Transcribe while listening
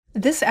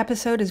This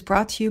episode is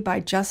brought to you by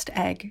Just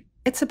Egg.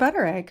 It's a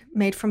butter egg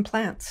made from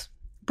plants.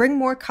 Bring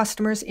more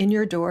customers in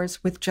your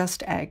doors with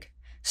Just Egg.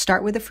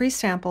 Start with a free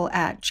sample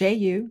at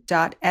ju.st/HRN.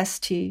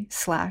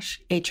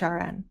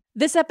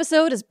 This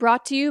episode is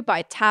brought to you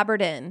by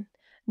Tabard Inn,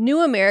 new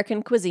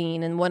American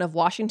cuisine in one of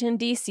Washington,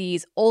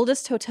 D.C.'s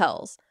oldest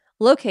hotels,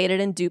 located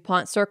in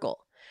DuPont Circle.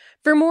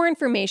 For more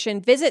information,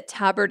 visit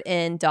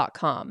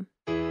tabardinn.com.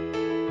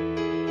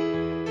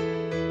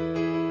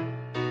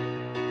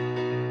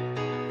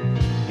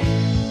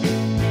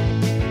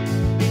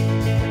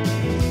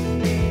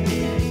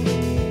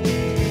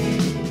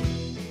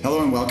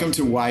 Hello and welcome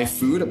to Why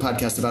Food, a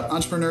podcast about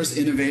entrepreneurs,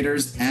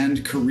 innovators,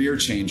 and career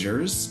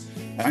changers.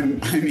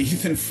 I'm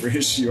Ethan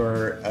Frisch,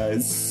 your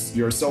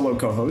solo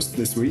co-host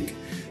this week.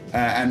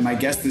 And my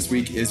guest this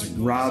week is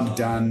Rob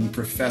Dunn,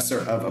 professor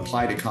of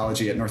applied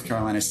ecology at North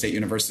Carolina State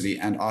University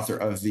and author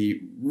of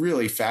the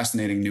really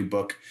fascinating new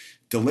book,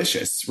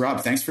 Delicious. Rob,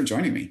 thanks for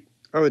joining me.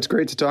 Oh, it's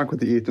great to talk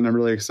with you, Ethan. I'm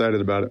really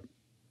excited about it.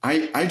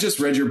 I just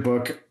read your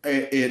book.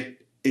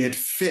 It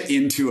fit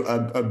into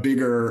a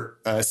bigger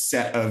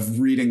set of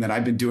reading that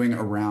I've been doing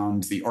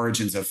around the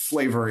origins of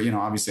flavor. You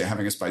know, obviously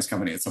having a spice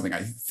company, it's something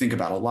I think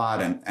about a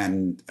lot,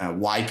 and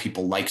why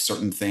people like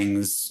certain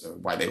things,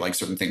 why they like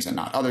certain things and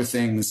not other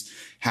things,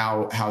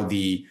 how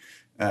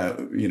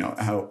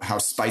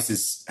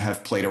spices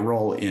have played a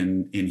role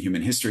in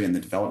human history and the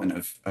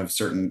development of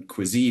certain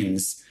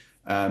cuisines.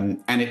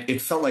 And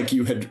it felt like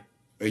you had.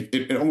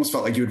 It almost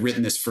felt like you had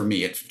written this for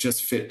me. It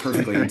just fit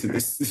perfectly into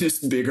this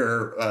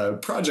bigger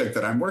project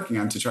that I'm working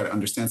on to try to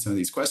understand some of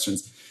these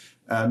questions.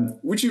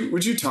 Would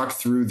you talk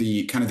through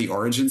the kind of the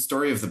origin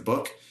story of the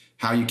book,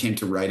 how you came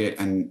to write it,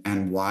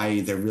 and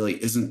why there really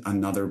isn't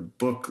another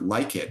book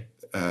like it?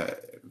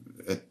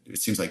 It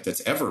seems like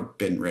that's ever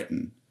been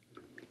written.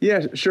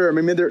 Yeah, sure. I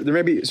mean, there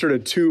may be sort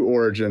of two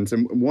origins,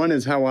 and one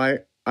is how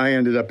I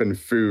ended up in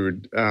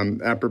food,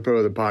 apropos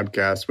of the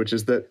podcast, which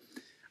is that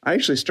I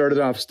actually started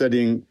off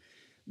studying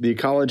the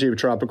ecology of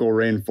tropical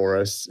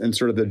rainforests and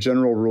sort of the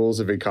general rules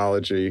of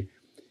ecology.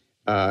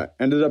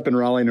 Ended up in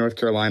Raleigh, North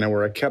Carolina,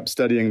 where I kept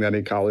studying that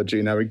ecology.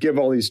 And I would give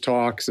all these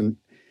talks and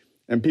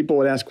people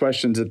would ask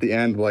questions at the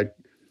end like,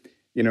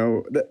 you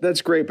know,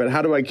 that's great, but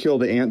how do I kill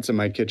the ants in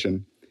my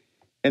kitchen?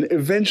 And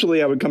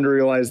eventually I would come to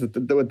realize that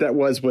what that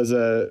was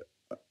a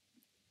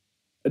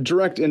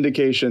direct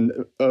indication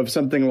of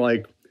something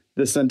like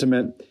the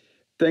sentiment,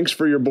 thanks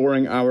for your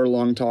boring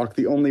hour-long talk.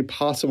 The only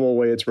possible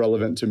way it's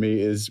relevant to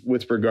me is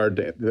with regard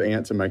to the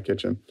ants in my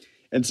kitchen.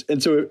 And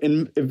so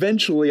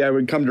eventually I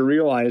would come to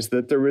realize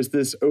that there was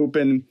this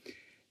open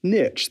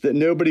niche that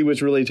nobody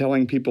was really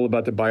telling people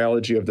about the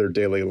biology of their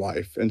daily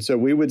life. And so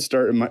we would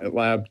start in my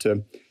lab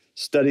to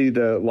study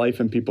the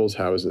life in people's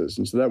houses.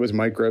 And so that was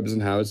microbes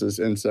in houses,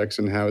 insects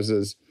in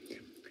houses.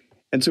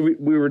 And so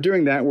we were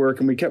doing that work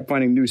and we kept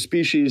finding new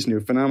species, new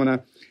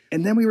phenomena.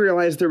 And then we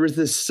realized there was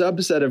this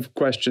subset of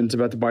questions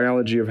about the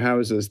biology of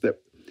houses that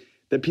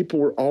people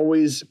were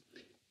always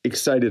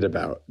excited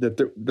about, that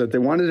they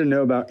wanted to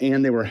know about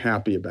and they were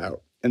happy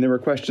about. And there were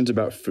questions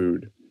about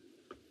food.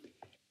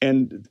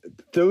 And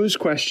those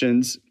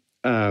questions,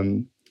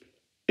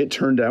 it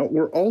turned out,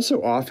 were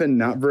also often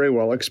not very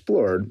well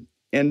explored.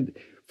 And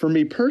for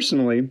me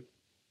personally,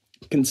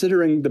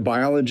 considering the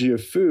biology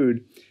of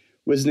food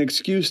was an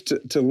excuse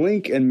to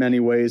link in many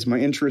ways my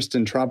interest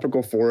in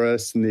tropical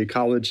forests and the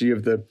ecology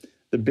of the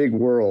big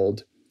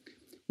world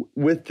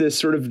with this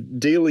sort of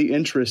daily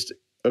interest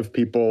of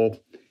people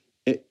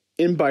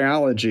in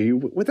biology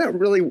without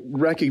really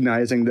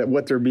recognizing that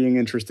what they're being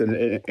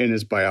interested in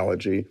is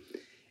biology.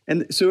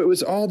 And so it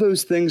was all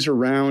those things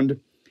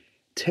around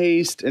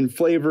taste and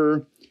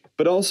flavor,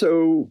 but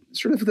also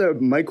sort of the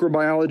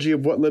microbiology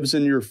of what lives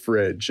in your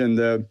fridge and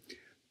the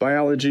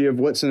biology of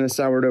what's in a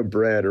sourdough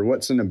bread or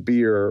what's in a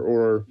beer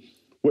or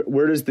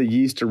where does the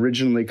yeast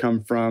originally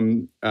come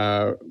from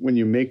when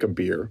you make a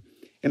beer,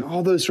 and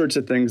all those sorts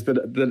of things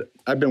that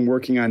I've been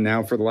working on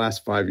now for the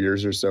last 5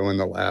 years or so in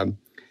the lab.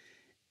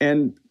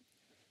 And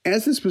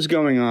as this was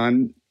going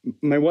on,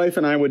 my wife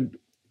and I would,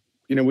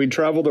 we'd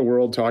travel the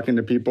world talking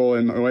to people,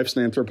 and my wife's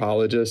an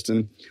anthropologist,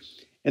 and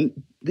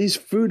these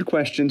food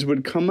questions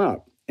would come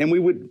up. And we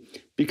would,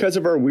 because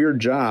of our weird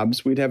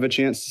jobs, we'd have a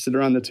chance to sit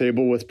around the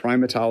table with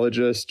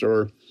primatologists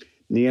or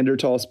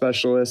Neanderthal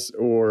specialists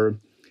or,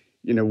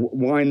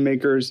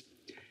 winemakers.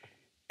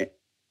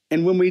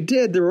 And when we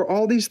did, there were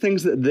all these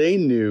things that they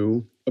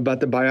knew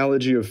about the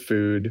biology of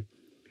food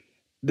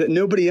that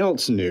nobody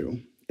else knew.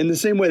 In the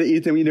same way that,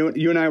 Ethan,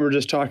 you and I were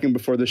just talking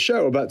before the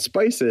show about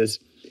spices.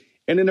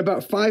 And in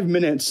about 5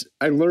 minutes,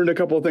 I learned a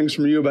couple of things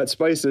from you about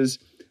spices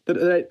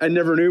that I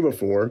never knew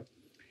before.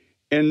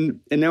 And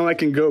now I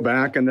can go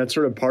back, and that's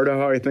sort of part of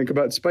how I think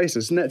about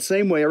spices. In that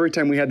same way, every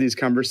time we had these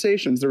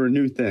conversations, there were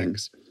new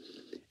things.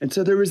 And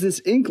so there was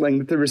this inkling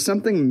that there was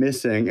something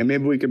missing, and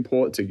maybe we could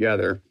pull it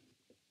together.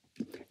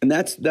 And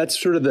that's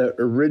sort of the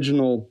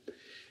original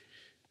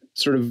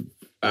sort of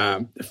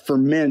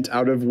ferment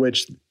out of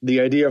which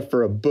the idea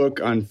for a book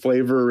on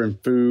flavor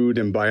and food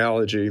and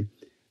biology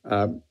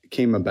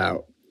came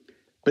about.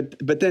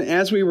 But then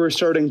as we were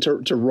starting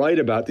to write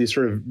about these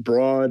sort of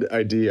broad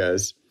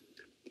ideas,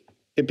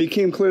 it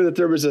became clear that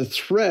there was a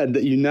thread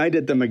that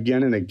united them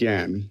again and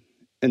again.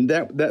 And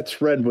that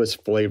thread was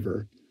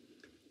flavor.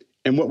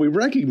 And what we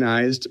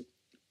recognized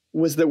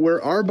was that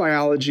where our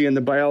biology and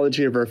the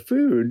biology of our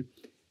food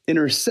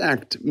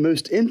intersect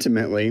most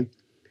intimately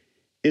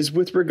is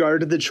with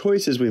regard to the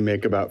choices we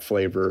make about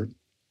flavor.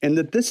 And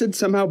that this had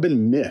somehow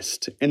been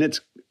missed. And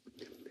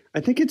I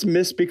think it's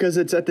missed because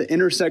it's at the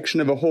intersection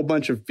of a whole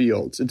bunch of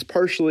fields. It's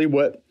partially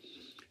what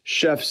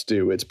chefs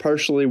do. It's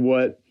partially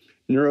what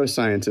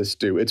neuroscientists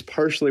do. It's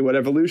partially what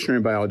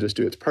evolutionary biologists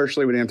do. It's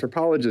partially what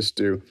anthropologists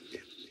do.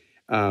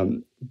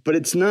 But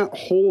it's not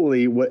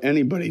wholly what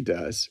anybody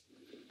does.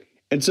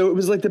 And so it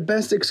was like the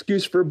best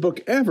excuse for a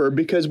book ever,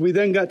 because we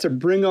then got to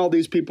bring all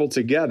these people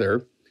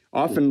together,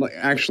 often like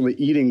actually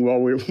eating while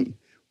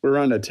we're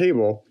on a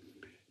table,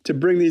 to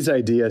bring these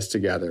ideas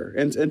together.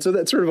 And so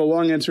that's sort of a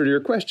long answer to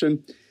your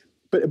question.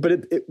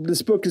 But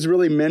this book is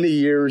really many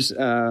years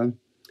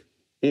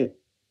in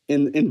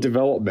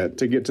development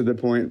to get to the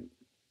point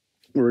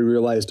where we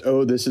realized,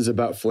 oh, this is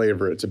about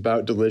flavor. It's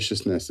about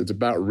deliciousness. It's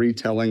about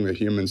retelling the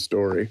human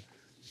story.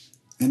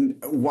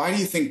 And why do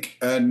you think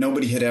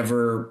nobody had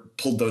ever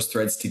pulled those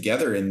threads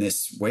together in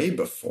this way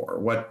before?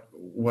 What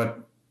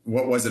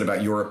was it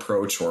about your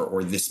approach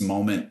or this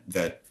moment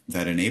that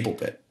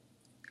enabled it?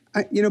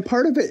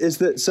 Part of it is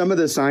that some of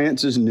the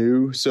science is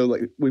new. So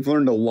like we've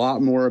learned a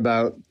lot more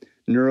about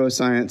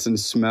neuroscience and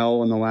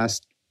smell in the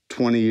last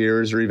 20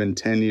 years or even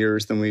 10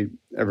 years than we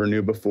ever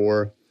knew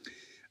before.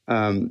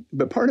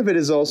 But part of it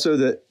is also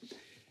that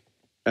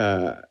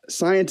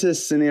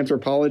scientists and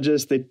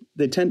anthropologists,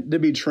 they tend to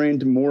be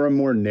trained more and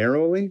more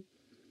narrowly.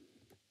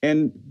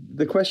 And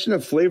the question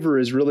of flavor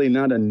is really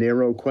not a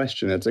narrow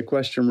question. It's a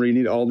question where you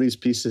need all these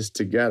pieces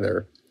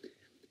together.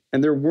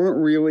 And there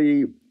weren't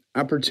really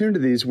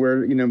opportunities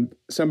where,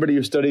 somebody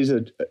who studies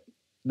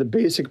the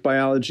basic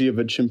biology of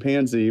a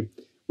chimpanzee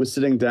was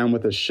sitting down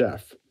with a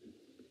chef.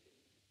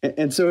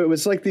 And so it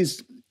was like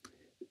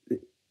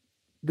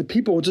the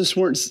people just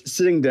weren't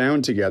sitting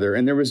down together,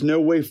 and there was no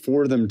way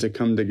for them to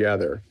come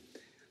together.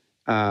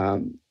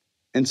 And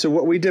so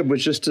what we did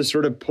was just to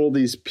sort of pull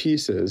these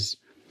pieces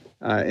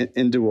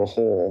into a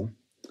whole.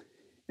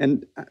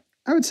 And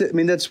I would say,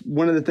 that's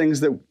one of the things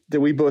that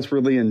we both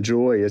really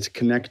enjoy is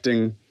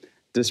connecting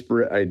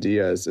disparate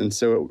ideas. And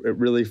so it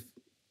really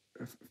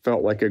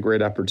felt like a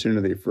great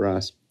opportunity for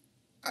us.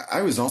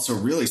 I was also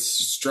really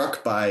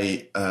struck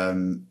by,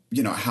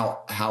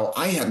 how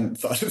I hadn't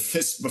thought of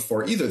this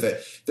before either.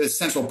 The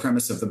central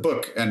premise of the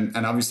book, and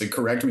obviously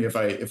correct me if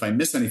I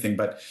miss anything,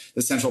 but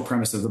the central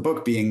premise of the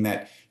book being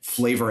that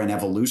flavor and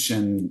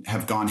evolution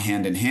have gone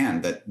hand in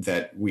hand.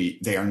 That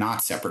they are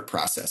not separate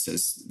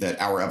processes. That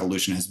our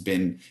evolution has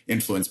been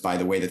influenced by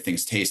the way that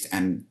things taste,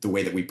 and the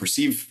way that we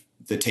perceive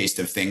the taste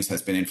of things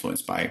has been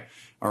influenced by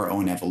our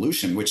own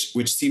evolution,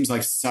 which seems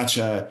like such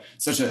a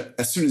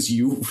as soon as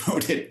you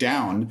wrote it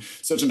down,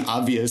 such an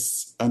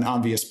obvious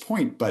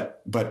point,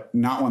 but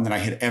not one that I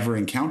had ever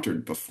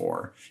encountered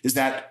before. Is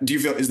that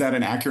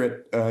an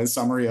accurate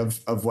summary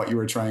of what you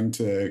were trying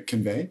to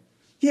convey?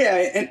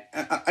 Yeah,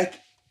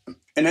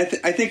 and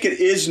I think it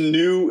is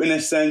new in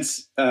a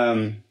sense.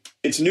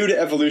 It's new to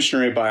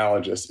evolutionary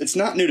biologists. It's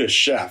not new to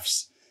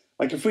chefs.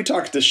 Like if we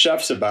talk to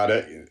chefs about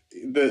it,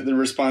 the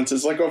response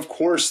is like, of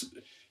course,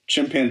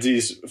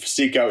 chimpanzees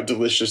seek out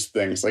delicious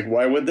things. Like,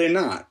 why would they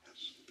not?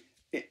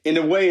 In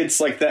a way,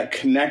 it's like that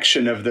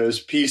connection of those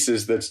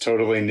pieces that's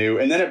totally new.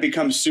 And then it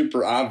becomes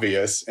super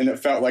obvious. And it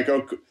felt like,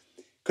 oh,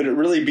 could it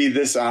really be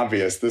this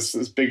obvious?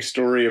 This big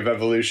story of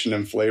evolution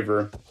and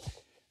flavor.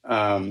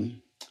 But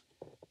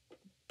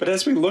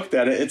as we looked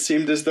at it, it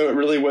seemed as though it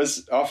really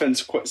was often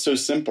so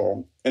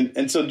simple.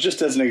 And so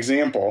just as an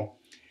example,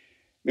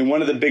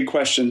 one of the big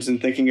questions in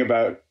thinking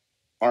about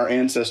our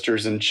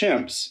ancestors and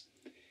chimps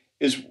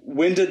is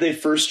when did they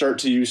first start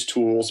to use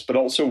tools, but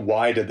also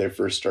why did they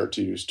first start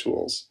to use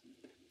tools?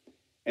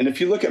 And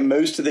if you look at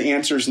most of the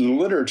answers in the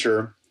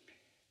literature,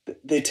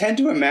 they tend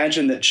to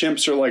imagine that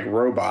chimps are like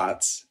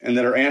robots and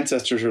that our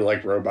ancestors are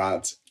like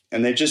robots,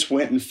 and they just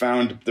went and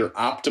found their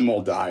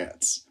optimal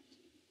diets.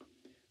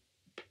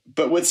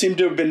 But what seemed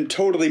to have been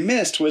totally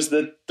missed was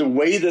that the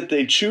way that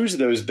they choose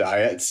those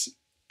diets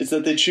is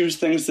that they choose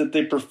things that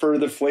they prefer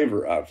the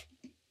flavor of.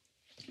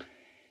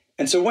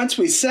 And so once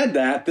we said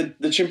that,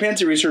 the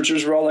chimpanzee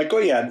researchers were all like, oh,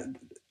 yeah,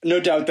 no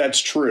doubt that's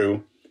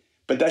true,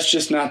 but that's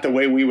just not the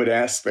way we would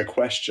ask the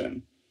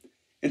question.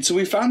 And so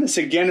we found this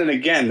again and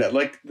again,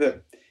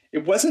 that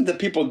it wasn't that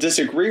people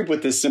disagreed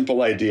with this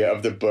simple idea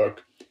of the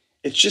book.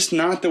 It's just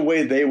not the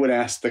way they would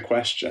ask the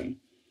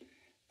question.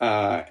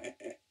 And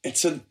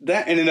so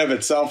that in and of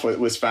itself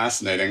was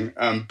fascinating.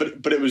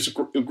 But it was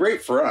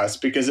great for us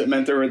because it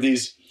meant there were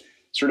these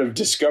sort of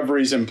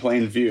discoveries in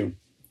plain view.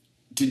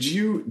 Did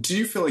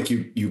you feel like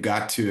you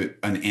got to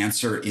an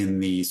answer in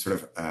the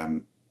sort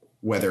of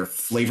whether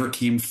flavor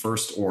came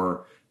first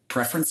or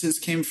preferences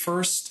came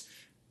first?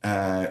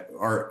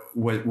 Or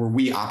were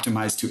we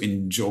optimized to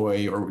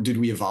enjoy, or did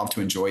we evolve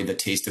to enjoy the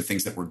taste of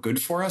things that were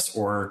good for us?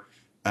 Or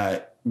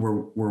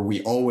were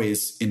we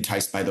always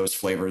enticed by those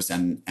flavors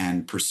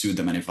and pursued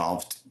them and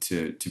evolved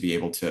to be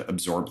able to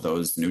absorb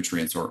those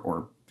nutrients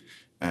or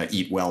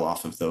eat well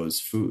off of those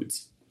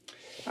foods?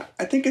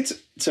 I think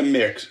it's a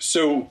mix.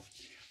 So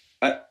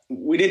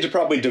we need to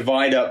probably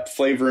divide up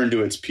flavor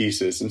into its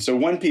pieces. And so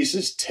one piece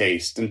is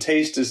taste. And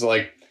taste is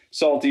like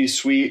salty,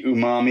 sweet,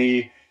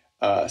 umami,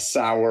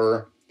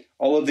 sour,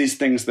 all of these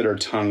things that our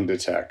tongue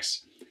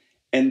detects.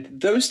 And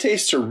those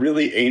tastes are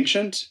really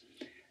ancient.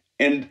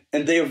 And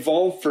they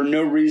evolved for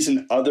no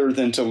reason other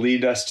than to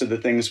lead us to the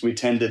things we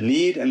tend to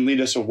need and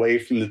lead us away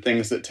from the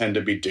things that tend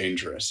to be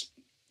dangerous.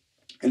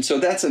 And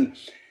so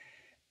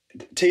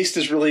taste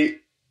is really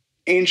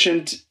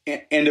ancient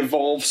and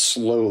evolved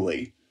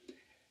slowly.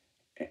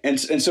 And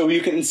so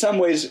you can, in some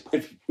ways,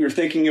 if you're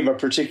thinking of a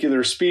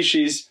particular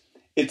species,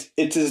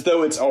 it's as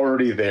though it's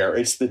already there.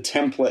 It's the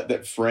template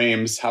that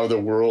frames how the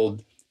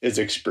world is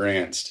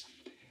experienced.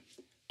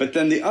 But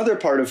then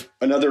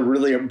another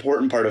really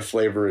important part of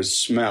flavor is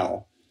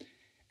smell.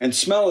 And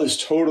smell is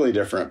totally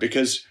different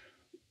because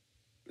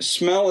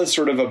smell is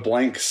sort of a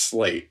blank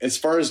slate. As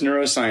far as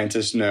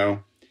neuroscientists know,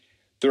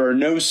 there are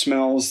no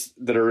smells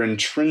that are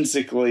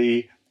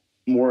intrinsically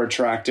more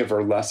attractive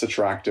or less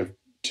attractive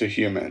to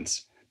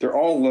humans. They're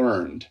all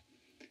learned.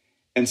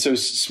 And so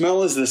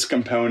smell is this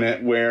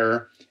component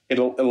where it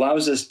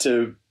allows us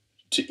to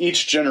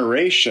each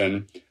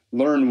generation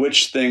learn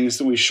which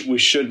things we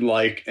should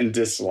like and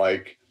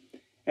dislike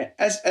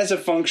as a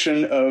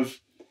function of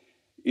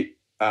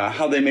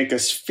how they make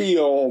us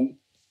feel,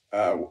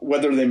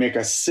 whether they make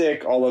us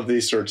sick, all of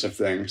these sorts of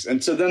things.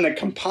 And so then the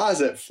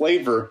composite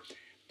flavor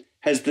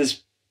has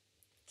this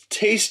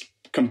taste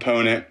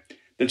component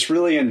that's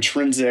really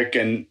intrinsic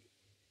and,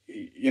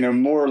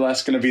 more or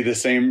less going to be the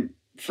same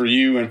for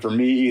you and for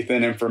me,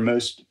 Ethan, and for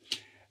most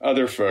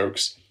other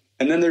folks.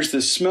 And then there's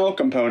this smell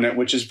component,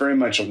 which is very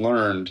much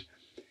learned.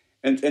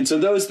 And so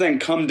those then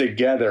come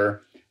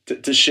together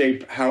to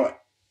shape how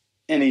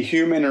any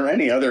human or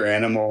any other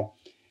animal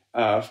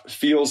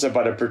feels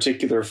about a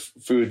particular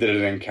food that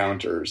it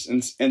encounters.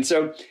 And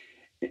so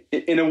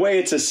in a way,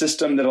 it's a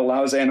system that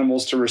allows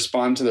animals to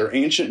respond to their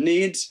ancient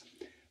needs,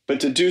 but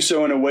to do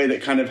so in a way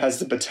that kind of has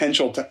the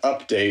potential to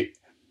update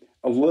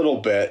a little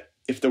bit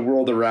if the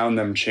world around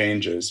them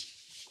changes.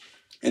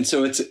 And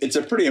so it's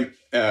a pretty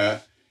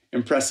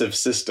impressive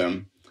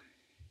system.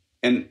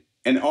 And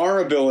our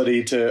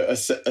ability to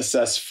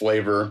assess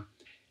flavor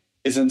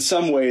is in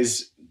some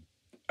ways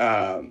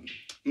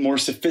more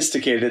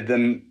sophisticated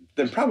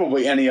than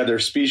probably any other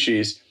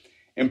species,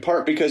 in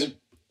part because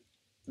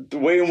the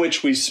way in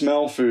which we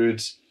smell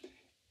foods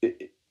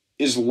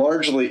is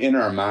largely in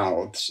our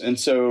mouths. And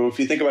so if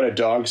you think about a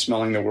dog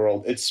smelling the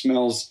world, it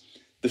smells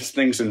the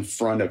things in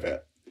front of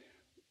it.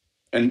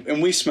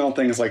 And we smell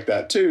things like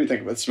that too.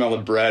 Think about the smell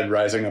of bread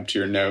rising up to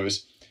your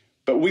nose.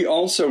 But we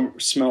also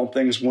smell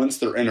things once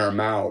they're in our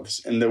mouths.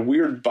 And the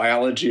weird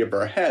biology of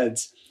our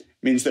heads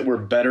means that we're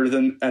better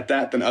at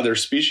that than other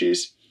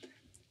species.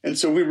 And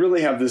so we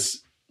really have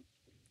this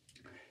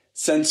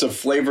sense of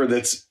flavor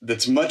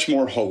that's much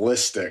more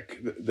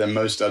holistic than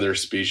most other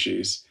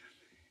species.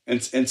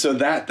 And so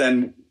that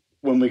then,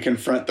 when we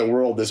confront the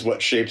world, is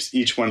what shapes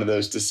each one of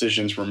those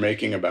decisions we're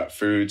making about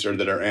foods or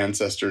that our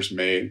ancestors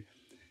made.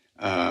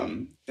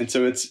 And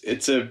so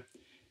it's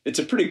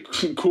a pretty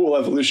cool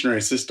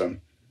evolutionary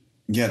system.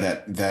 Yeah,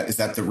 that is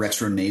that the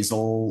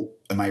retronasal.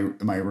 Am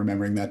I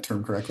remembering that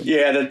term correctly?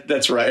 Yeah,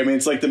 that's right. I mean,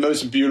 it's like the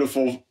most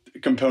beautiful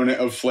component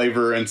of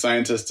flavor, and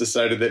scientists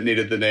decided that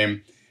needed the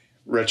name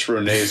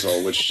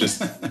retronasal, which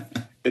just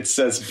it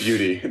says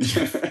beauty.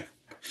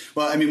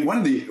 Well, I mean, one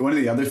of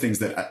the other things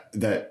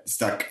that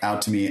stuck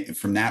out to me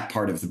from that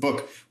part of the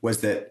book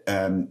was that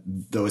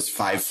those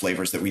 5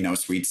 flavors that we know: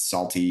 sweet,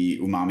 salty,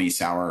 umami,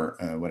 sour,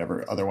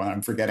 whatever other one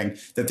I'm forgetting.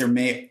 That there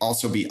may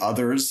also be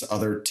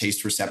other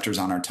taste receptors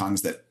on our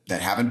tongues that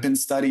haven't been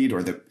studied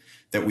or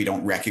that we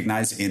don't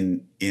recognize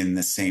in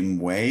the same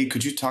way.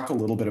 Could you talk a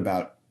little bit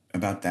about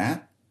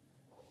that?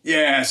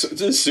 Yeah, so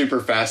it's super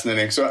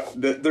fascinating. So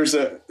there's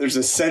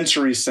a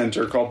sensory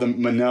center called the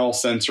Monell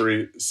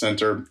Sensory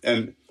Center,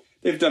 and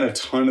they've done a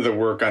ton of the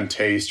work on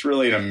taste.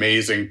 Really an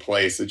amazing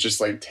place. It's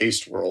just like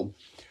Taste World.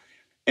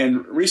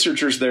 And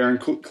researchers there,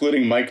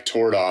 including Mike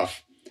Tordoff,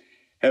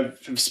 have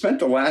spent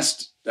the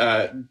last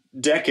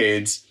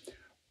decades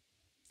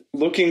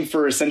looking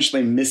for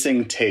essentially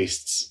missing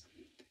tastes.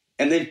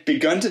 And they've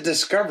begun to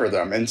discover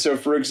them. And so,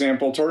 for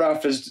example,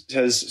 Tordoff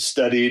has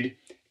studied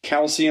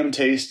calcium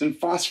taste and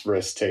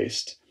phosphorus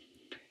taste.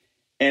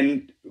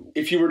 And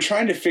if you were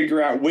trying to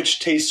figure out which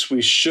tastes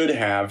we should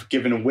have,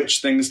 given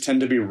which things tend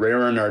to be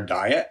rare in our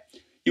diet,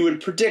 you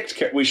would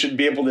predict we should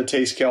be able to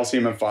taste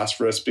calcium and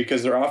phosphorus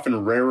because they're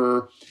often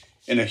rarer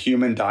in a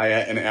human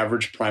diet, an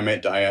average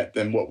primate diet,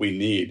 than what we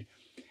need.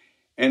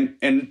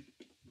 And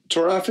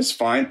Tordoff has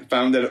found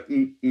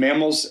that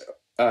mammals,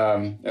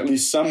 at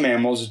least some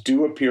mammals,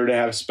 do appear to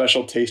have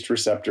special taste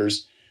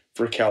receptors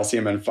for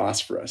calcium and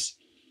phosphorus.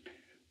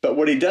 But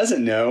what he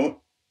doesn't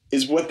know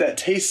is what that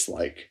tastes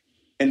like.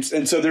 And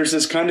so there's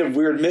this kind of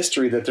weird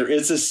mystery that there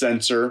is a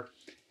sensor.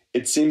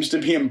 It seems to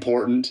be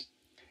important.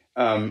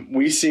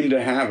 we seem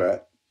to have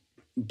it,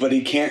 but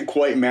he can't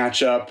quite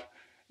match up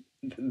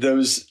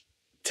those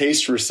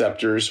taste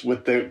receptors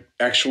with the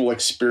actual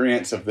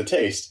experience of the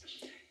taste.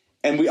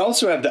 And we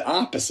also have the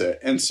opposite.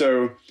 And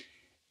so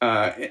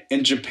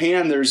in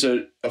Japan, there's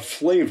a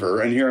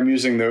flavor, and here I'm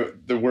using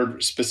the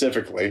word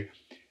specifically,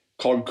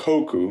 called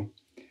koku.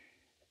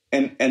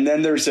 And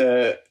then there's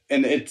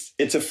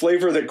it's a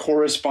flavor that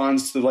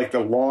corresponds to like the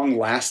long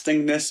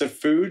lastingness of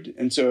food.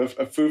 And so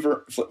if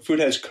food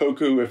has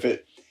koku, if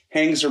it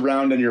hangs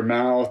around in your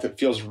mouth, it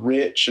feels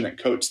rich and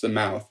it coats the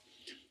mouth.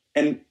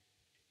 And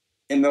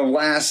in the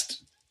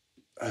last,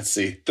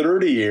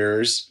 30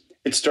 years,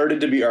 it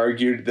started to be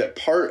argued that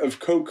part of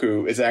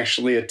koku is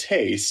actually a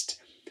taste,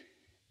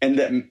 and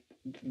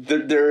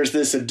that there is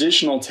this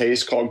additional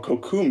taste called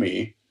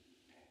kokumi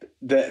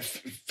that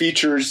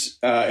features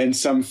in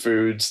some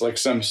foods, like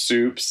some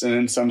soups and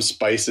in some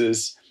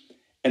spices,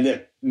 and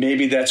that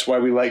maybe that's why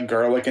we like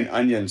garlic and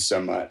onions so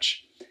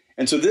much.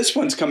 And so this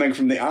one's coming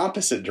from the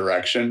opposite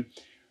direction,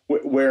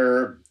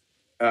 where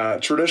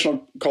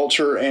traditional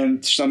culture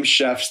and some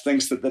chefs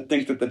think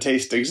that the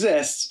taste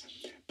exists,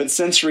 but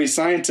sensory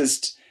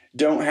scientists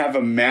don't have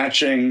a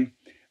matching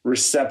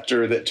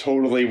receptor that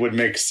totally would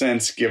make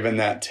sense given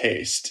that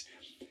taste.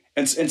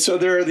 And so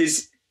there are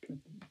these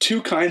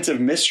two kinds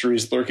of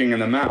mysteries lurking in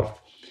the mouth.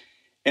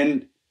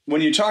 And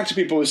when you talk to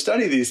people who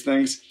study these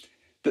things,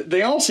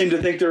 they all seem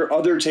to think there are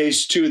other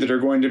tastes too that are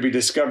going to be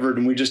discovered,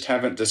 and we just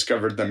haven't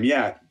discovered them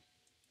yet.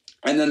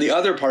 And then the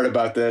other part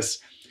about this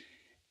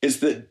is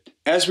that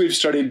as we've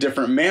studied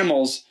different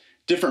mammals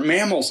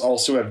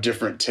also have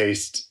different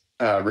taste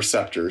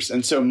receptors.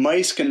 And so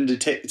mice can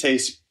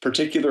taste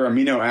particular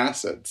amino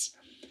acids.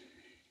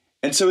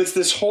 And so it's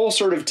this whole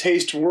sort of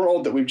taste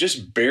world that we've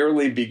just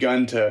barely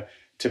begun to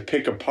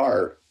pick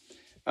apart.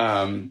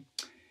 And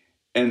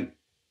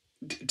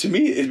to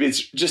me, it's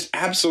just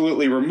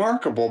absolutely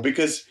remarkable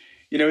because,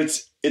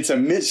 it's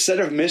a set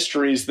of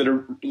mysteries that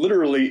are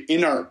literally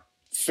in our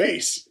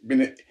face. I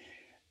mean,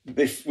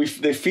 they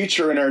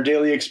feature in our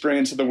daily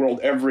experience of the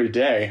world every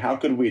day. How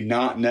could we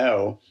not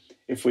know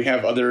if we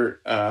have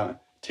other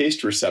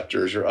taste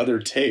receptors or other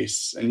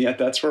tastes? And yet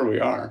that's where we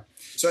are.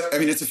 So, I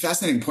mean, it's a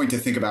fascinating point to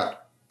think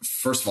about,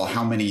 first of all,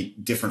 how many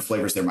different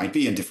flavors there might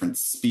be in different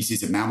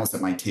species of mammals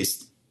that might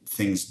taste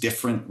things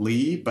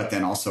differently, but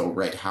then also,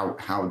 right,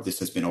 how this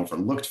has been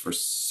overlooked for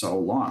so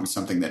long.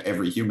 Something that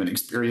every human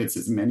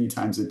experiences many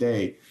times a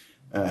day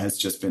has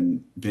just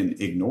been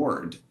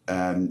ignored.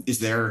 Is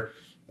there,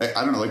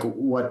 I don't know, like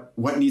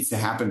what needs to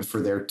happen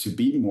for there to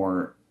be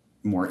more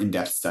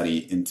in-depth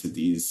study into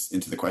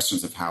the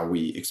questions of how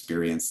we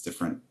experience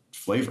different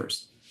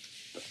flavors?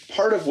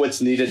 Part of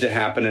what's needed to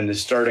happen and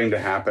is starting to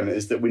happen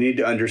is that we need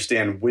to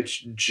understand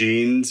which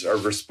genes are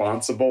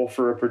responsible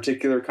for a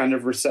particular kind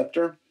of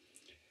receptor.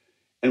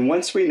 And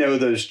once we know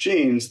those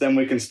genes, then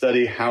we can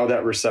study how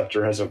that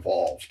receptor has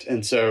evolved.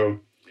 And so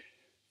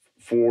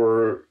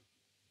for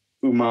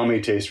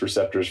umami taste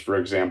receptors, for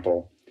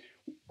example,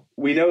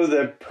 we know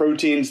the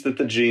proteins that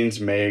the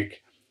genes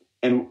make,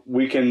 and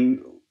we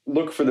can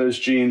look for those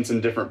genes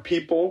in different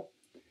people.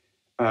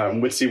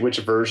 We see which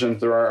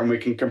versions there are, and we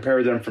can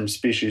compare them from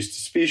species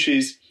to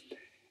species.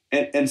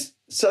 And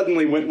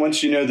suddenly,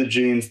 once you know the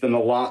genes, then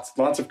lots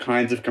of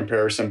kinds of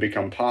comparison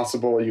become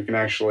possible. You can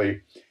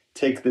actually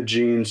take the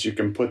genes, you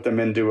can put them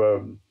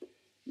into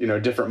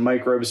different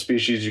microbe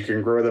species. You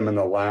can grow them in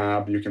the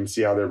lab. You can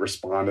see how they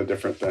respond to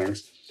different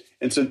things.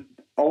 And so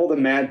all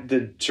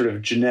the sort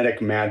of genetic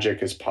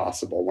magic is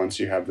possible once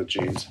you have the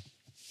genes.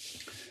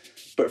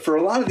 But for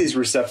a lot of these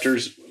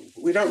receptors,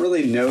 we don't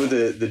really know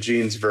the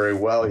genes very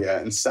well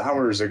yet. And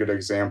sour is a good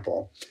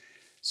example.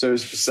 So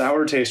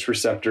sour taste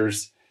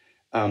receptors,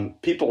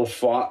 people have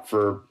fought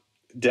for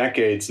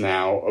decades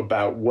now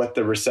about what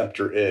the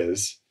receptor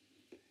is.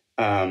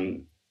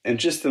 And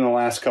just in the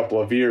last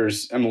couple of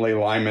years, Emily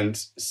Lyman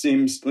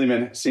seems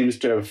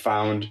to have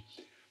found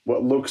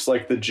what looks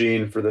like the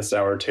gene for the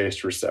sour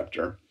taste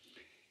receptor.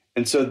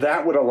 And so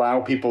that would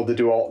allow people to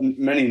do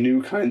many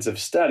new kinds of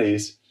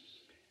studies,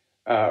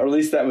 or at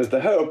least that was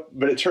the hope.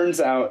 But it turns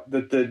out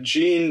that the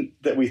gene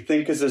that we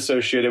think is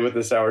associated with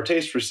the sour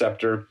taste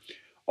receptor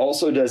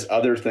also does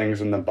other things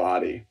in the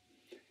body.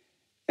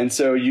 And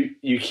so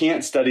you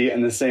can't study it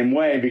in the same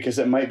way because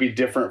it might be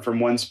different from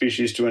one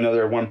species to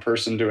another, one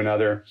person to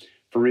another,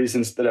 for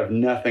reasons that have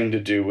nothing to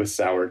do with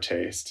sour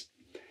taste.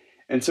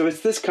 And so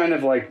it's this kind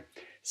of like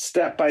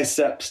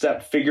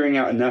step-by-step figuring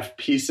out enough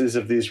pieces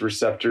of these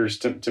receptors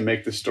to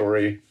make the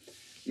story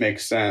make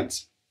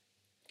sense.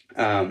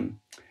 But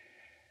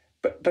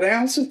I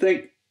also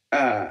think,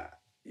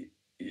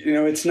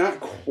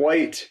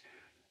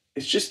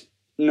 it's just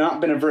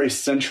not been a very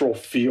central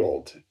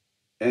field.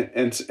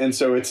 And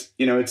so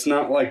it's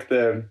not like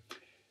the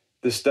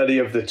study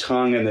of the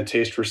tongue and the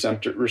taste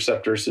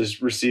receptors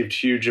has received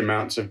huge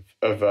amounts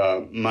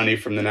of money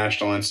from the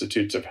National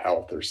Institutes of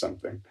Health or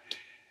something.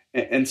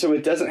 And so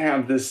it doesn't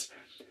have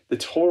the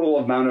total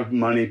amount of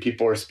money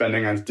people are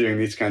spending on doing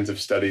these kinds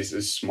of studies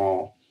is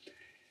small.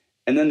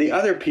 And then the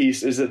other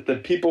piece is that the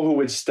people who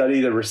would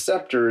study the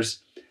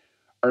receptors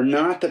are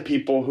not the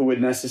people who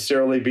would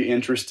necessarily be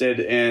interested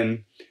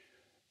in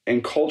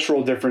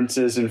cultural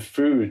differences in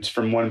foods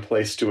from one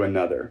place to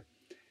another.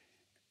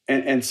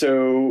 And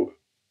so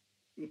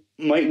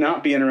might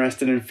not be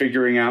interested in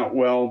figuring out,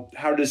 well,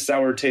 how does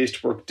sour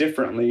taste work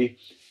differently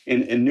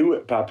in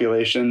Inuit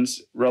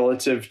populations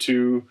relative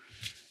to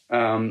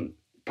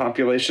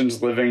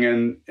populations living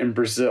in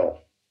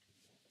Brazil.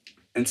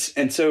 And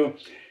so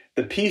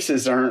the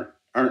pieces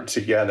aren't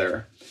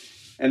together.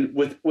 And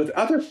with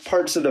other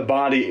parts of the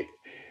body,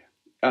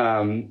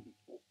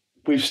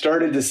 we've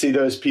started to see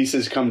those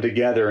pieces come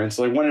together. And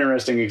so like one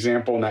interesting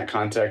example in that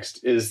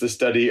context is the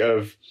study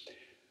of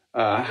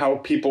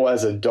how people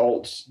as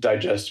adults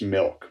digest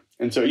milk.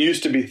 And so it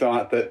used to be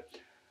thought that,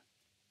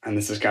 and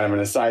this is kind of an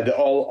aside, that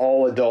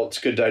all adults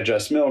could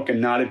digest milk,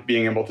 and not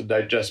being able to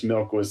digest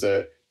milk was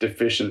a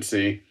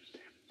deficiency.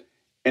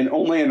 And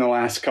only in the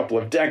last couple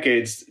of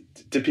decades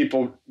did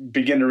people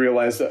begin to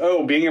realize that,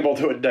 being able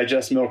to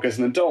digest milk as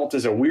an adult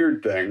is a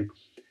weird thing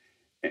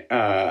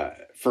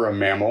for a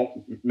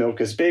mammal. Milk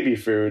is baby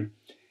food.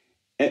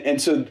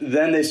 And so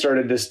then they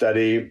started to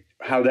study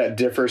how that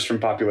differs from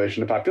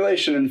population to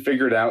population and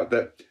figured out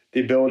that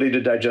the ability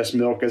to digest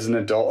milk as an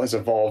adult has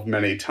evolved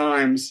many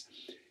times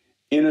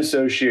in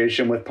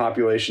association with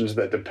populations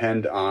that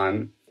depend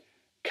on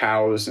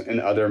cows and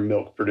other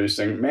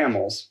milk-producing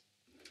mammals.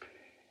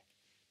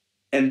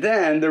 And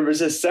then there was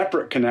a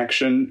separate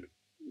connection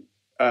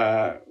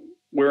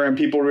wherein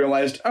people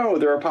realized,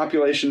 there are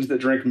populations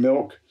that drink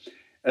milk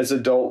as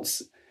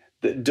adults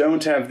that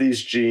don't have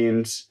these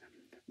genes.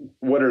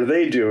 What are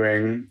they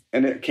doing?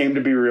 And it came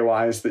to be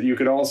realized that you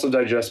could also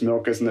digest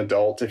milk as an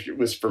adult if it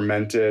was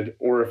fermented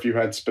or if you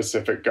had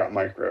specific gut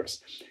microbes.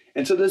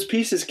 And so those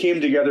pieces came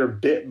together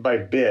bit by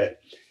bit.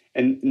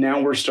 And now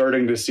we're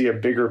starting to see a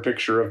bigger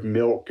picture of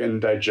milk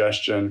and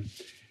digestion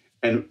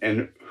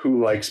and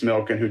who likes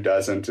milk and who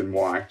doesn't and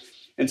why.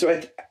 And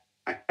so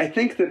I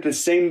think that the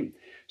same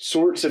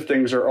sorts of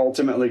things are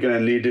ultimately going to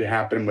need to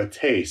happen with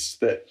taste,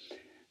 that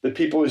the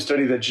people who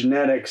study the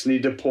genetics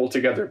need to pull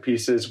together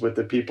pieces with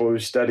the people who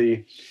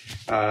study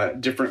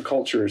different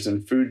cultures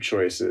and food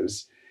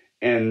choices.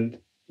 And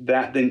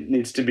that then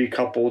needs to be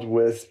coupled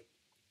with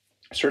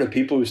sort of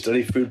people who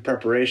study food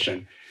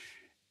preparation.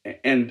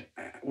 And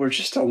we're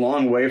just a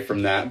long way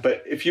from that.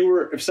 But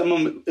if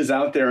someone is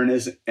out there and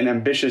is an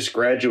ambitious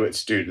graduate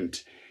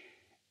student,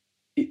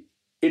 it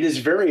is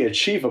very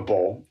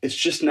achievable. It's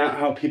just not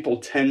how people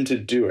tend to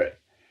do it.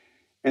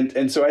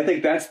 And so I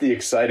think that's the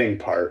exciting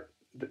part,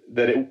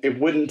 that it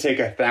wouldn't take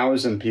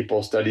 1,000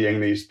 people studying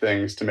these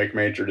things to make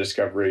major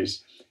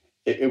discoveries.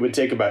 It would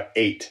take about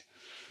 8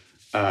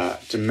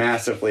 to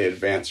massively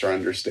advance our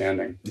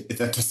understanding.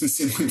 That doesn't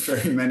seem like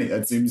very many.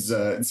 It seems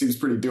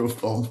pretty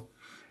doable.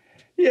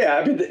 Yeah,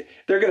 I mean,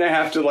 they're going to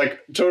have to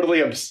totally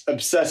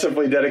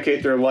obsessively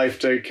dedicate their life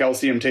to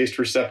calcium taste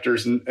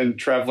receptors and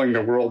traveling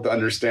the world to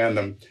understand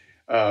them.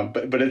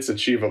 But it's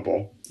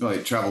achievable. Well,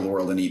 you travel the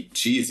world and eat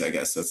cheese. I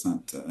guess that's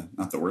not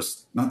the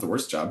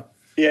worst job.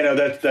 Yeah, no,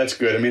 that's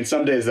good. I mean,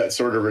 some days that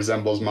sort of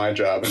resembles my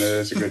job, and it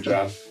is a good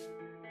job.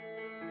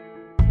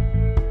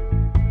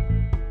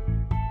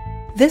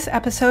 This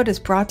episode is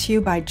brought to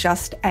you by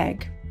Just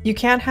Egg. You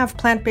can't have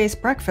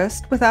plant-based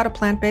breakfast without a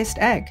plant-based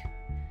egg.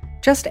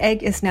 Just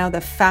Egg is now the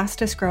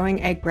fastest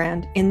growing egg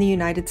brand in the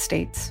United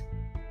States.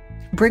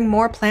 Bring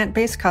more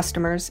plant-based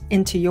customers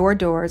into your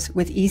doors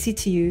with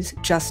easy-to-use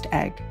Just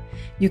Egg.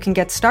 You can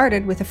get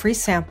started with a free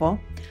sample.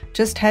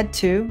 Just head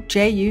to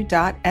ju.st/HRN.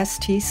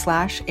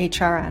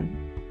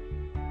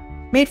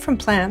 Made from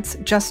plants,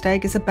 Just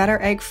Egg is a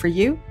better egg for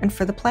you and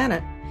for the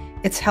planet.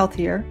 It's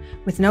healthier,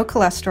 with no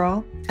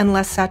cholesterol and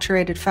less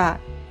saturated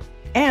fat.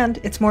 And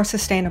it's more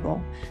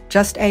sustainable.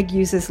 Just Egg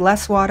uses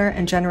less water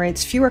and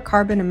generates fewer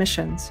carbon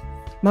emissions.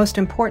 Most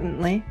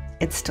importantly,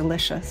 it's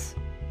delicious.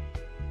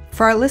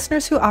 For our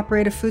listeners who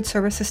operate a food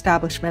service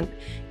establishment,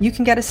 you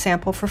can get a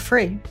sample for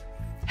free.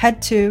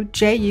 Head to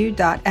ju.st/HRN.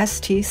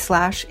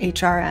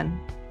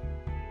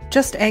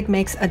 Just Egg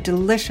makes a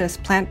delicious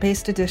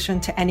plant-based addition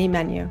to any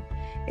menu.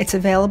 It's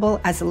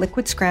available as a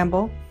liquid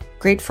scramble,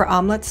 great for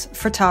omelets,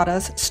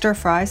 frittatas,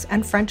 stir-fries,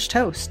 and French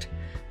toast.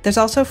 There's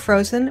also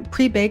frozen,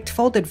 pre-baked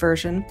folded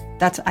version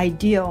that's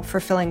ideal for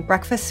filling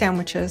breakfast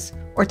sandwiches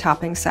or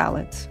topping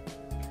salads.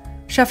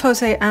 Chef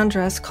Jose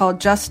Andres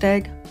called Just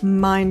Egg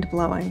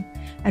mind-blowing,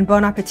 and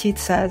Bon Appetit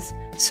says,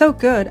 "So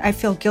good, I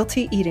feel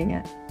guilty eating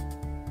it."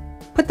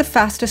 Put the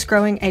fastest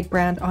growing egg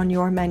brand on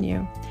your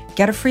menu.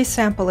 Get a free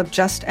sample of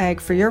Just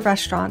Egg for your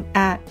restaurant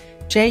at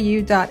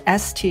ju.st/HRN.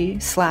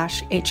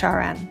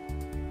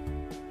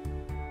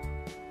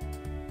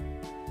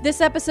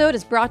 This episode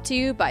is brought to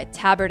you by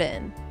Tabard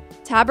Inn.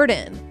 Tabard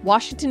Inn,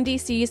 Washington,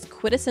 D.C.'s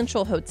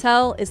quintessential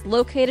hotel, is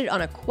located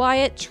on a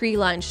quiet,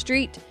 tree-lined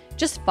street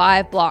just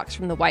 5 blocks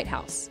from the White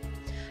House.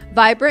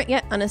 Vibrant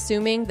yet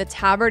unassuming, the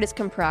Tabard is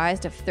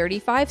comprised of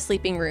 35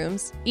 sleeping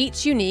rooms,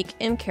 each unique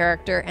in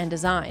character and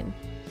design.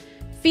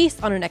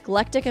 Feast on an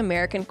eclectic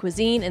American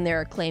cuisine in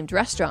their acclaimed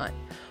restaurant,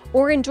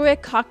 or enjoy a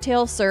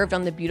cocktail served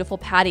on the beautiful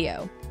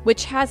patio,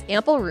 which has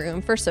ample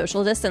room for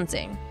social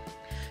distancing.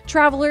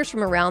 Travelers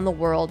from around the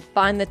world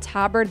find the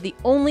Tabard the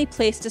only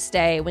place to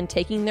stay when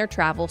taking their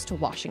travels to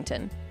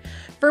Washington.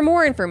 For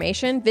more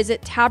information,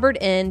 visit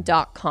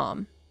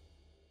tabardinn.com.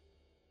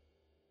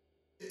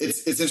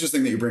 It's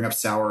interesting that you bring up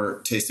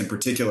sour taste in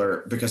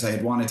particular, because I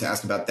had wanted to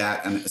ask about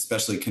that, and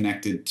especially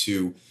connected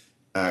to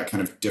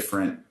kind of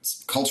different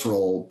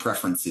cultural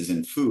preferences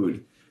in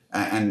food.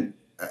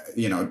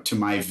 To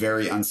my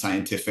very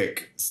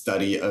unscientific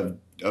study of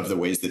the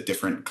ways that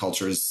different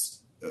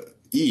cultures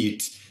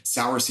eat,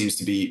 sour seems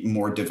to be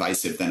more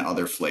divisive than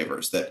other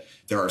flavors, that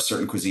there are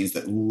certain cuisines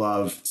that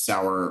love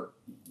sour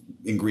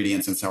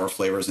ingredients and sour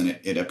flavors, and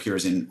it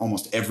appears in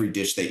almost every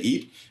dish they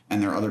eat.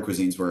 And there are other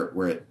cuisines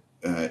where it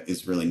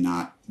is really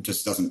not,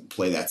 just doesn't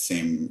play that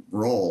same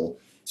role.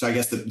 So I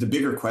guess the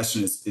bigger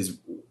question is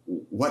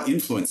what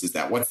influences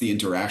that? What's the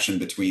interaction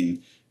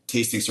between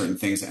tasting certain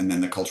things and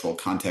then the cultural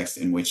context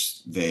in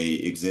which they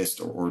exist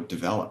or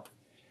develop?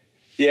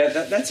 Yeah,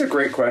 that's a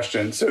great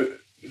question.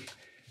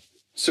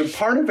 So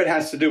part of it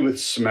has to do with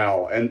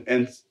smell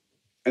and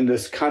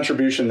this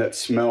contribution that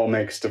smell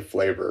makes to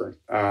flavor.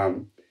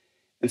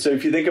 And so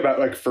if you think about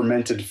like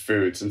fermented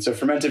foods, and so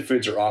fermented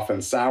foods are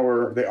often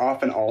sour. They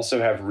often also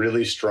have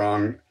really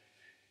strong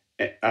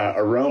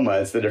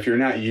aromas that if you're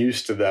not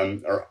used to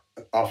them are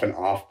often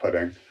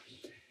off-putting.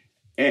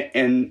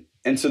 And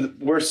so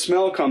where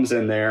smell comes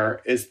in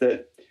there is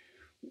that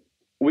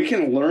we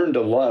can learn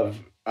to love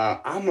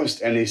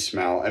almost any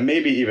smell, and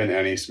maybe even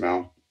any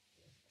smell.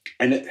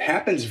 And it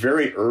happens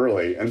very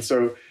early. And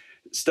so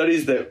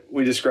studies that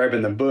we describe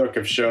in the book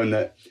have shown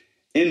that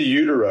in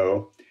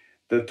utero,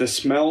 that the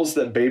smells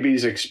that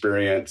babies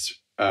experience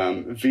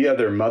via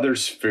their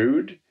mother's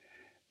food,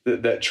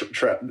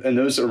 and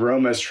those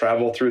aromas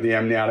travel through the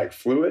amniotic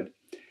fluid,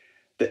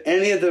 that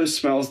any of those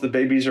smells the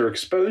babies are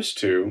exposed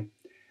to,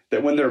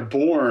 that when they're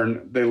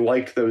born, they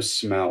like those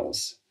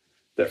smells,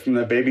 that from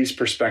the baby's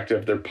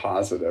perspective, they're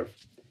positive.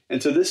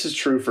 And so this is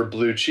true for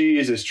blue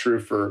cheese, it's true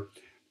for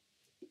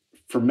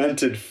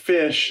fermented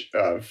fish,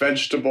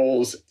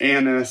 vegetables,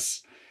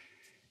 anise.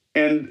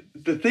 And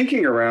the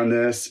thinking around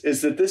this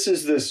is that this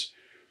is this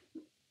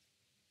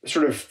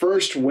sort of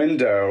first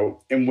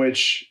window in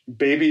which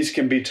babies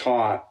can be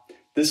taught,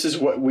 this is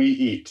what we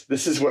eat.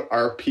 This is what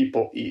our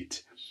people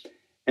eat.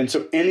 And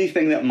so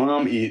anything that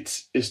mom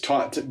eats is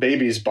taught to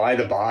babies by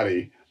the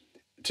body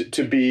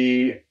to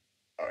be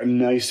a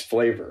nice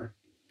flavor.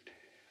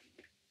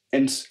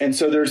 And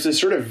so there's this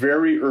sort of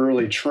very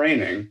early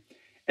training.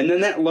 And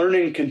then that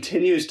learning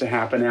continues to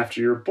happen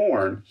after you're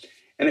born.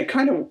 And it's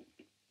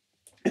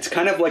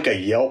kind of like a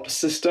Yelp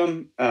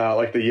system,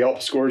 like the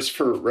Yelp scores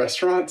for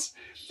restaurants,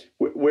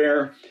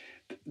 where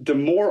the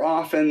more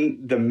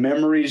often the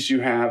memories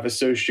you have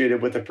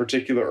associated with a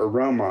particular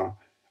aroma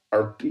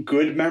are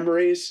good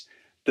memories,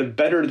 the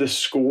better the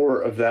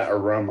score of that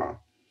aroma.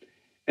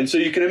 And so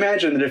you can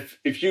imagine that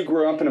if you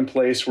grew up in a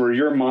place where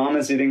your mom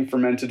is eating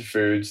fermented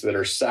foods that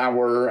are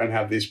sour and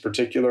have these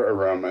particular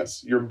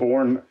aromas, you're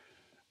born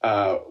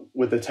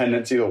with a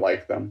tendency to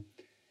like them.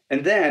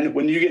 And then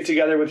when you get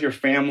together with your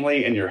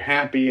family and you're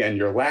happy and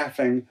you're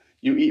laughing,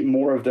 you eat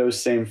more of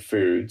those same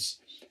foods.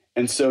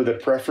 And so the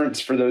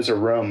preference for those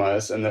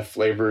aromas and the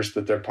flavors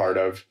that they're part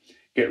of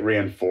get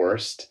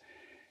reinforced.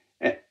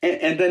 And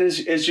then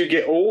as you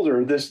get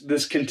older,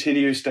 this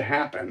continues to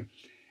happen.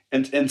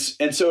 And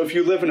so if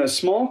you live in a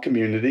small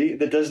community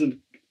that doesn't,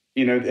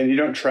 and you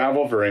don't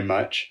travel very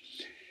much,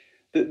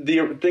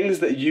 the things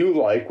that you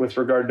like with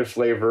regard to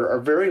flavor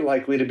are very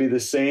likely to be the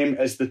same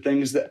as the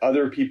things that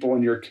other people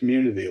in your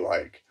community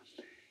like.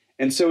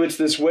 And so it's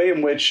this way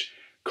in which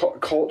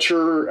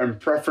culture and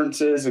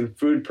preferences and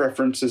food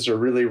preferences are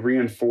really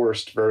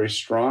reinforced very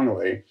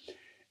strongly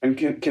and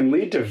can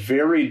lead to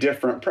very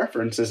different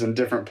preferences in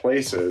different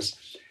places.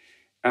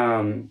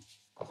 And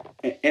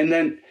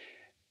then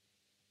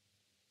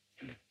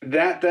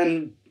that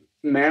then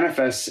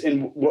manifests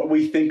in what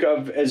we think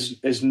of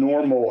as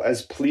normal,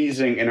 as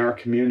pleasing in our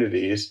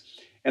communities.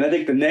 And I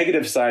think the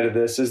negative side of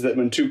this is that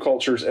when two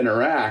cultures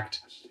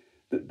interact,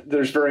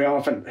 there's very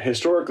often,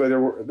 historically,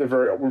 there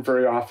were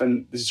very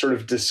often these sort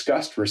of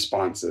disgust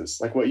responses.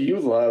 Like, what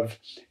you love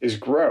is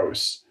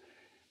gross.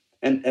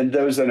 And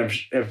those that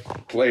have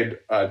played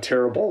a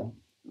terrible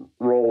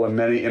role in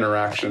many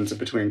interactions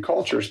between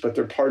cultures, but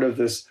they're part of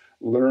this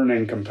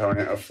learning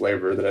component of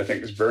flavor that I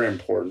think is very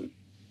important.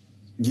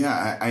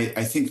 Yeah,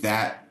 I think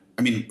that,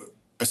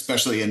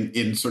 especially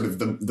in sort of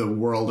the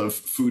world of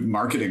food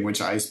marketing, which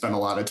I spent a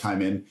lot of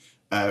time in,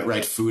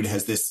 right? Food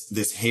has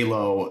this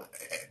halo,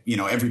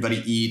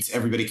 everybody eats,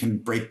 everybody can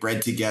break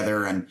bread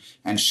together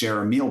and share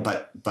a meal.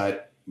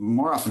 But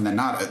more often than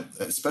not,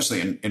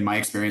 especially in my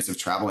experience of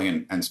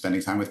traveling and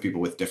spending time with people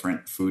with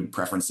different food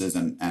preferences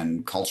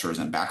and cultures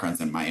and backgrounds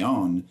than my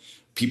own,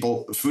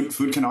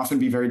 food can often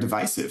be very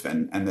divisive.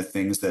 And the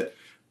things that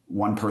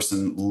one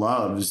person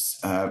loves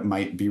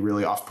might be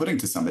really off-putting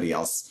to somebody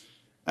else.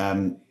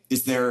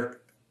 What's the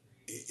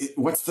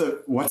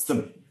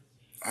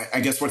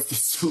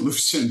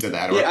solution to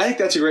that? Yeah, I think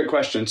that's a great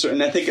question.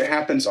 And I think it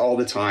happens all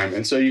the time.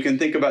 And so you can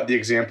think about the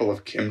example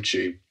of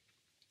kimchi.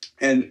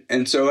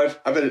 And so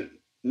I've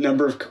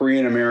number of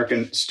Korean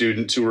American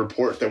students who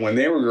report that when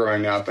they were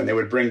growing up and they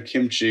would bring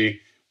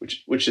kimchi,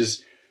 which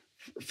is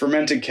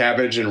fermented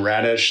cabbage and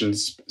radish and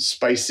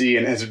spicy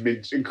and has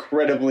been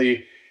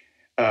incredibly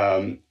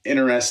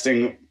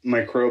interesting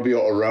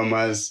microbial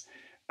aromas,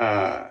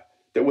 that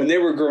when they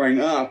were growing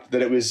up,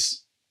 that it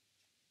was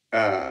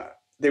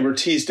they were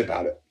teased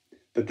about it,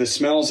 that the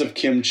smells of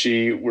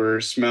kimchi were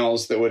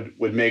smells that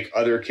would make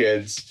other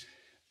kids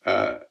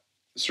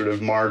sort of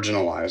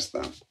marginalize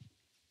them.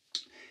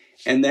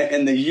 And that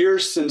in the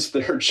years since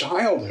their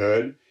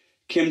childhood,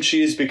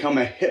 kimchi has become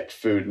a hit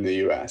food in the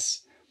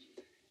U.S.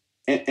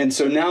 And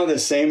so now the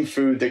same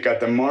food that got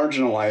them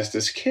marginalized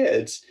as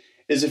kids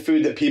is a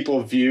food that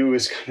people view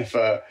as kind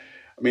of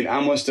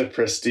almost a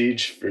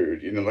prestige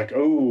food, like,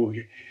 oh,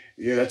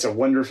 yeah, that's a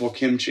wonderful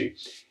kimchi.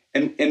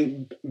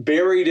 And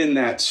buried in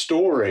that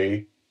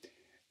story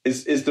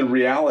is the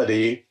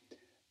reality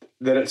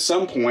that at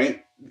some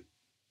point,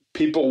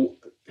 people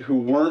who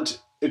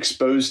weren't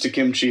exposed to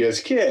kimchi as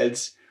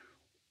kids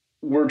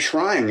were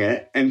trying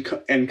it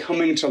and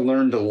coming to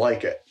learn to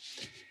like it.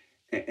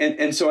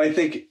 And so I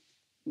think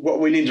what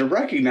we need to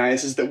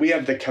recognize is that we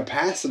have the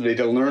capacity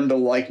to learn to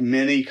like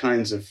many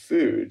kinds of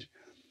food.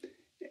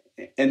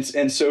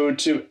 And so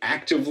to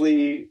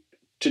actively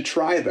to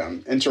try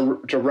them and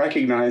to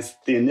recognize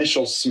the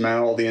initial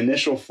smell, the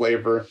initial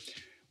flavor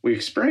we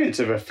experience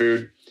of a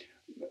food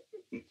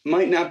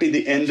might not be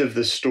the end of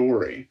the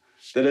story.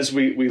 That as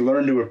we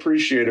learn to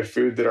appreciate a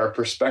food, that our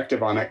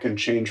perspective on it can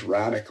change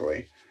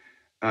radically.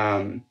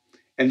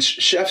 And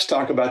chefs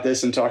talk about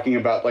this and talking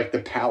about like the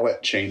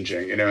palate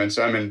changing, and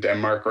so I'm in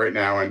Denmark right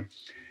now, and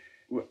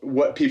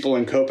what people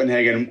in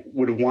Copenhagen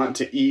would want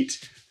to eat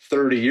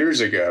 30 years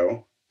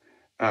ago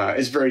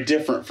is very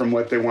different from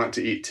what they want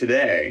to eat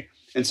today.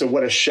 And so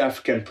what a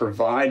chef can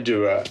provide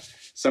to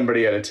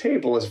somebody at a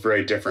table is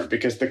very different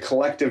because the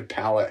collective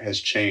palate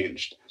has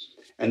changed.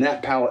 And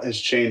that palate has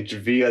changed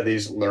via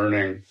these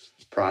learning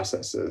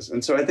processes.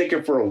 And so I think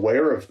if we're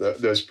aware of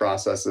those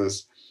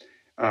processes,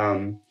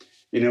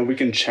 we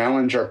can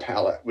challenge our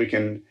palate. We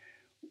can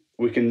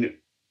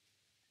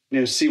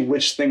see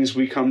which things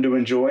we come to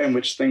enjoy and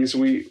which things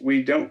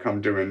we don't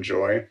come to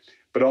enjoy,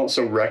 but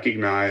also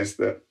recognize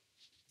that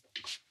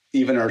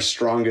even our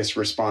strongest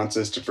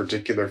responses to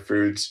particular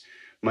foods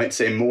might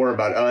say more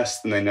about us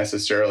than they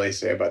necessarily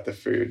say about the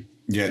food.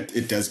 Yeah,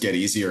 it does get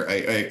easier.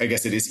 I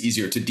guess it is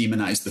easier to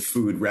demonize the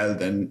food rather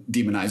than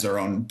demonize our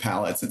own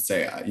palates and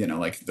say,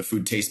 like the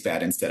food tastes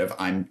bad instead of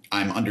I'm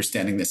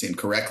understanding this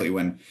incorrectly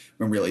when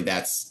really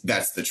that's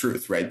the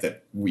truth, right?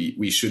 That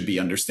we should be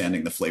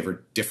understanding the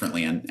flavor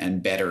differently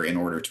and better in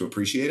order to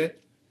appreciate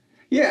it.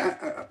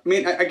 Yeah,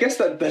 I guess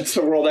that's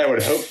the world I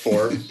would hope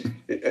for.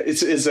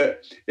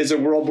 It's a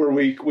world where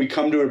we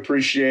come to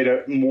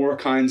appreciate more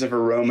kinds of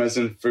aromas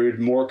in food,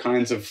 more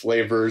kinds of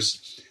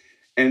flavors.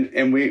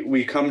 And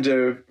we come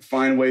to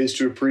find ways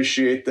to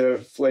appreciate the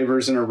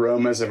flavors and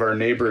aromas of our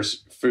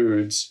neighbors'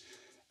 foods,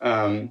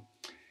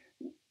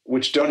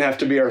 which don't have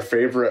to be our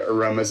favorite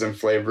aromas and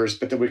flavors,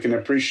 but that we can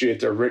appreciate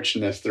their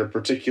richness, their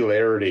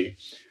particularity.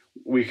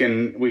 We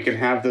can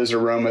have those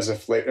aromas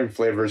and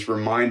flavors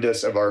remind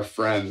us of our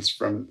friends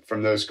from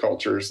those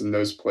cultures and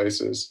those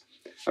places.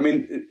 I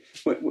mean,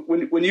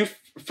 when you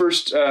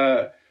first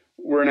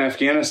were in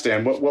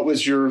Afghanistan, what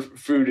was your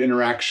food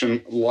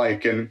interaction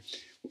like, and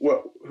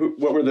what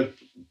were the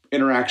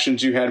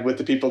interactions you had with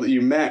the people that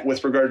you met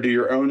with regard to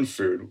your own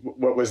food?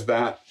 What was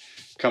that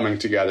coming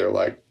together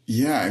like?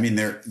 Yeah, I mean,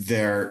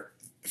 they're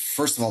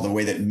first of all, the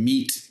way that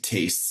meat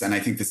tastes, and I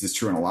think this is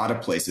true in a lot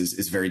of places,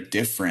 is very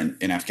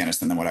different in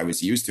Afghanistan than what I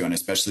was used to, and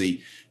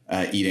especially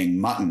eating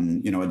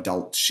mutton,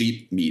 adult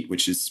sheep meat,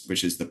 which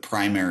is the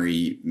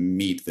primary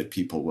meat that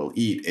people will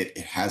eat. It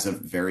has a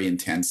very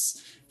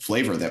intense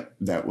flavor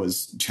that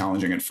was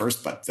challenging at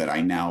first, but that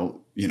I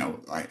now,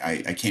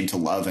 I came to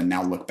love and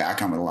now look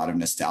back on with a lot of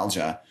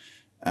nostalgia.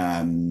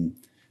 All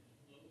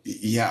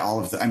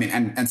of the,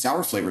 and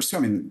sour flavors too.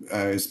 I mean,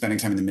 spending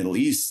time in the Middle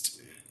East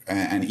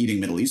and eating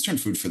Middle Eastern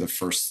food for the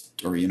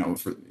first, or,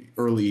 for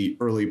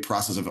early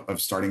process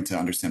of starting to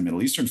understand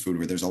Middle Eastern food,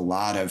 where there's a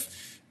lot of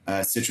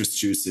citrus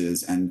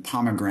juices and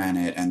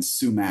pomegranate and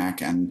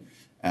sumac and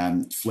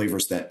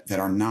flavors that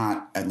are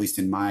not, at least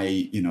in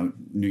my,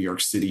 New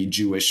York City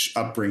Jewish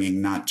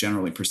upbringing, not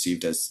generally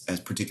perceived as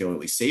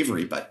particularly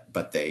savory, but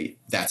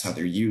that's how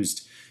they're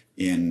used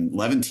in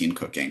Levantine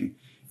cooking.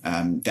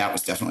 That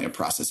was definitely a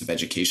process of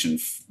education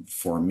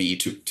for me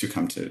to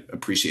come to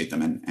appreciate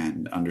them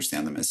and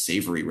understand them as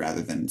savory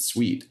rather than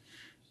sweet.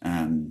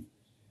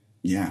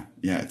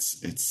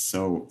 It's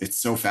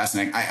so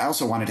fascinating. I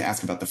also wanted to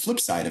ask about the flip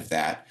side of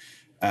that,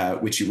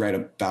 which you write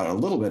about a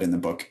little bit in the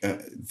book,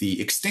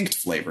 the extinct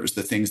flavors,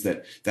 the things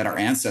that our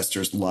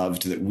ancestors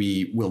loved that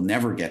we will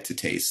never get to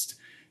taste.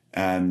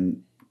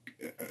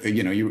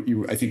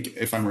 You I think,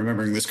 if I'm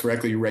remembering this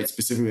correctly, you write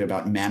specifically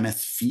about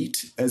mammoth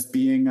feet as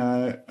being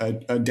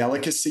a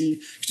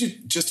delicacy. Could you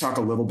just talk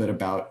a little bit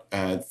about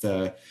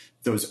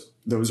those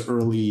those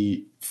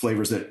early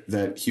flavors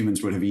that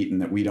humans would have eaten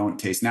that we don't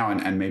taste now,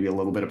 and maybe a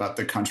little bit about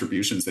the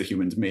contributions that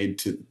humans made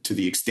to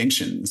the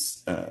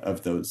extinctions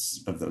of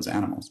those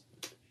animals.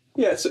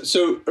 Yeah.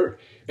 So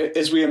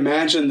as we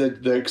imagine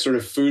the sort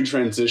of food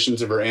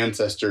transitions of our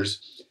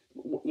ancestors,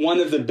 one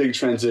of the big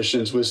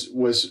transitions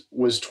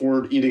was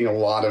toward eating a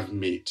lot of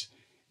meat,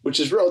 which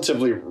is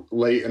relatively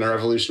late in our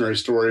evolutionary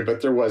story,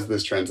 but there was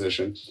this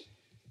transition.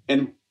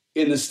 And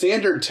in the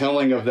standard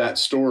telling of that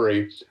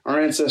story, our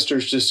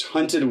ancestors just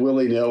hunted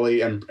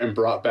willy-nilly and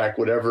brought back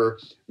whatever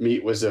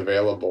meat was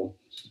available.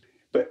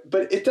 But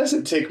it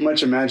doesn't take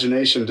much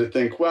imagination to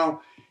think,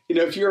 well,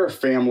 if you're a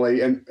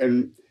family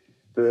and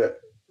the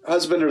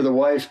husband or the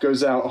wife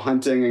goes out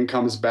hunting and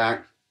comes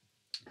back,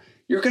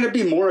 you're going to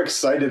be more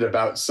excited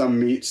about some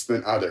meats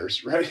than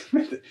others, right?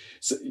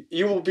 So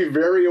you will be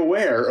very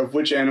aware of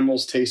which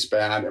animals taste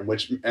bad and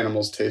which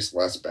animals taste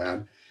less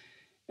bad.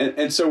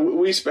 And so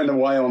we spend a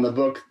while in the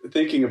book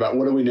thinking about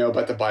what do we know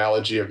about the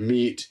biology of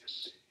meat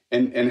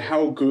and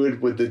how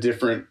good would the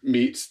different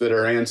meats that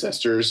our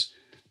ancestors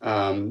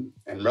and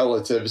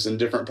relatives in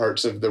different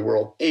parts of the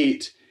world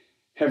ate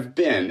have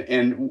been,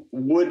 and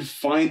would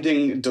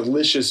finding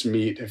delicious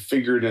meat have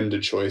figured into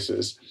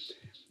choices.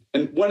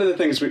 And one of the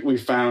things we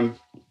found,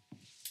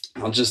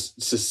 I'll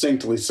just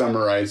succinctly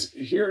summarize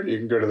here, and you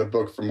can go to the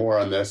book for more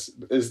on this,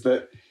 is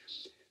that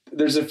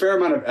there's a fair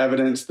amount of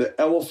evidence that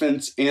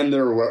elephants and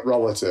their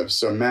relatives,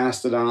 so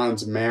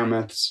mastodons,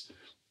 mammoths,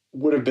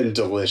 would have been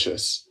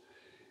delicious.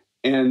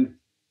 And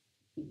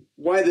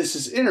why this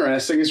is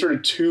interesting is sort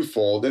of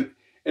twofold.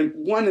 And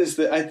one is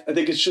that I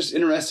think it's just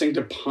interesting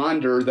to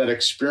ponder that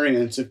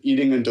experience of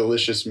eating a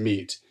delicious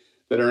meat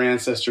that our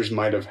ancestors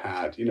might have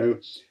had.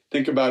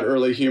 Think about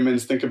early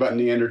humans, think about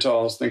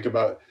Neanderthals, think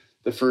about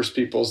the first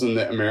peoples in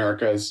the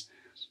Americas.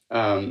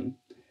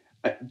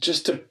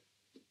 Just to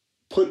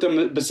put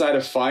them beside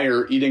a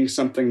fire eating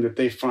something that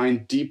they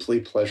find deeply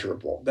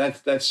pleasurable.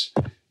 That's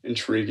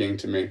intriguing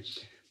to me.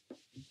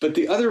 But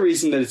the other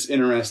reason that it's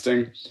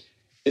interesting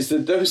is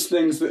that those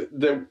things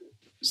that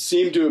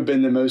seem to have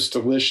been the most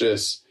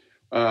delicious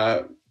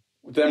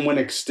then went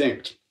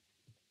extinct.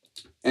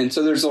 And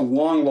so there's a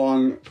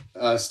long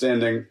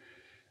standing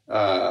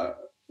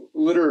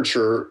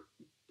literature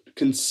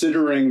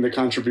considering the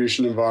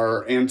contribution of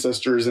our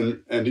ancestors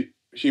and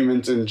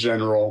humans in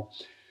general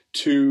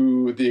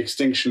to the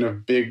extinction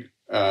of big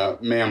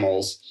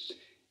mammals.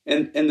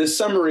 And the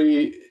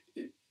summary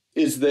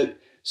is that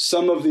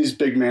some of these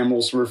big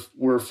mammals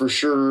were for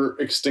sure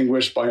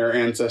extinguished by our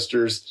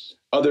ancestors.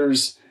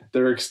 Others,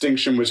 their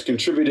extinction was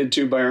contributed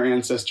to by our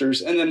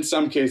ancestors. And in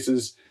some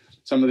cases,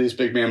 some of these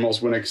big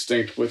mammals went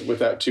extinct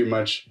without too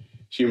much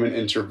human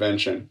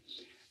intervention.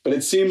 But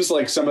it seems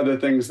like some of the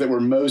things that were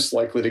most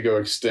likely to go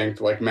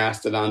extinct, like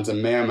mastodons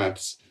and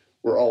mammoths,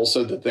 were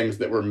also the things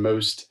that were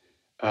most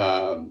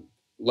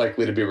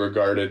likely to be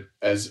regarded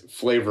as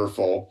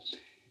flavorful.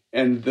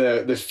 And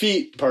the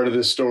feat part of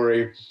the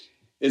story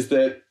is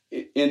that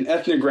in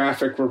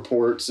ethnographic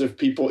reports of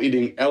people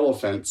eating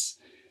elephants,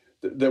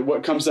 that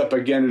what comes up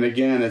again and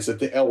again is that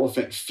the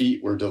elephant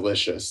feet were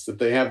delicious, that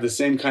they have the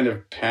same kind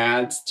of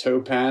pads,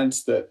 toe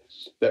pads that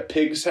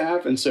pigs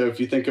have. And so if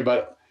you think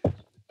about,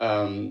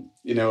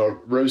 a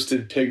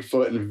roasted pig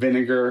foot in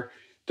vinegar,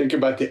 think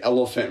about the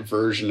elephant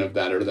version of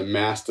that, or the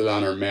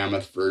mastodon or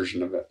mammoth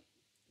version of it.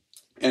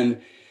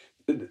 And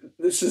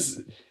this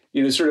is,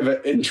 sort of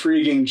an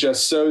intriguing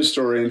just so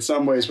story in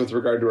some ways with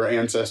regard to our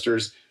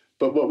ancestors.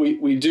 But what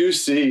we do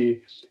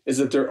see is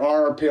that there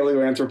are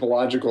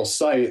paleoanthropological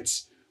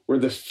sites where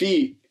the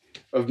feet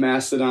of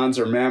mastodons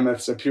or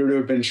mammoths appear to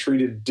have been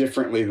treated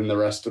differently than the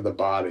rest of the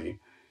body.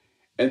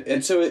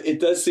 And so it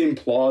does seem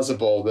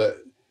plausible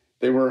that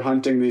they were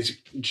hunting these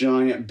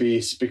giant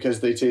beasts because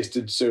they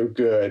tasted so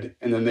good,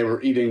 and then they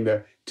were eating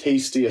the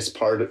tastiest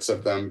parts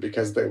of them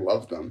because they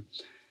loved them.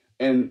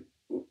 And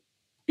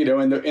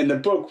in the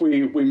book,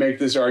 we make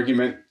this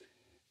argument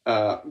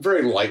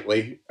very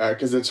lightly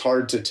because it's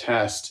hard to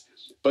test.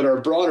 But our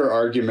broader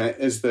argument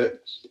is that,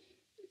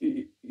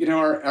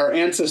 our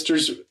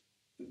ancestors,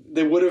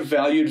 they would have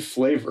valued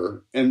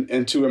flavor.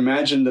 And to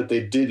imagine that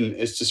they didn't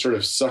is to sort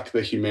of suck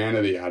the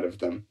humanity out of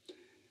them.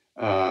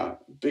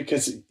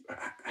 Because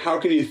how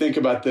can you think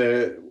about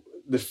the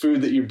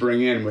food that you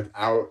bring in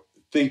without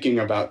thinking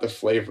about the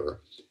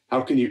flavor?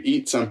 How can you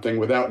eat something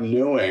without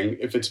knowing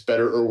if it's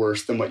better or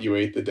worse than what you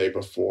ate the day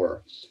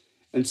before?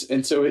 And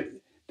so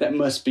that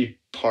must be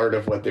part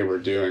of what they were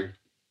doing.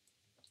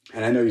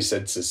 And I know you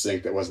said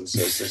succinct. That wasn't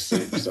so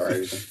succinct.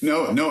 Sorry.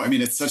 No. I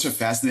mean, it's such a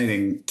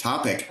fascinating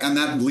topic. And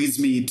that leads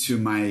me to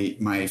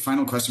my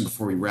final question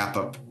before we wrap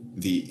up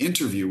the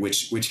interview,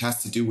 which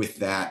has to do with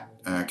that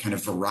kind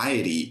of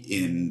variety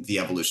in the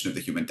evolution of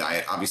the human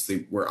diet.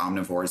 Obviously, we're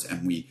omnivores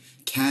and we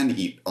can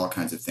eat all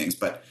kinds of things,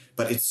 but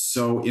it's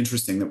so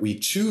interesting that we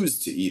choose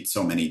to eat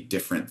so many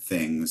different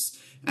things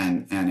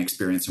and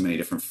experience so many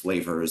different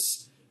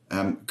flavors.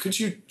 Could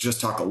you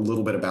just talk a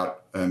little bit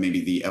about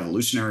maybe the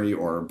evolutionary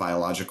or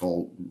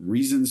biological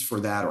reasons for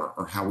that,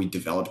 or how we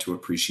develop to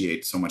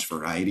appreciate so much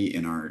variety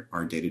in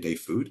our day-to-day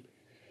food?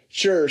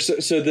 Sure.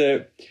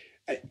 So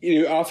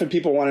often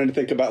people wanted to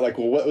think about like,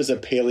 well, what was a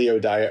paleo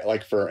diet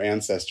like for our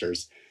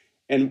ancestors?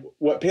 And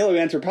what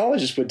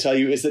paleoanthropologists would tell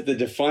you is that the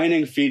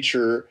defining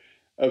feature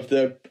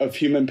of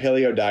human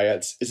paleo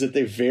diets is that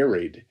they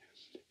varied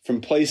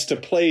from place to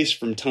place,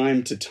 from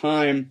time to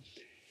time.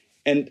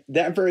 And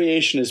that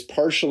variation is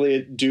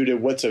partially due to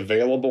what's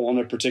available in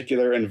a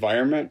particular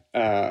environment.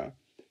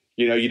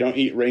 You don't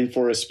eat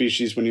rainforest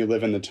species when you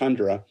live in the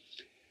tundra.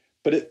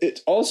 But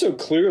it's also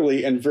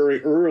clearly and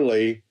very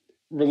early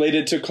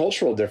related to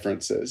cultural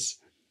differences.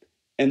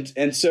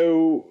 And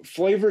so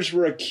flavors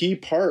were a key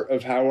part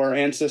of how our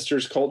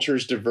ancestors'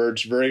 cultures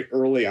diverged very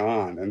early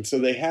on. And so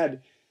they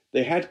had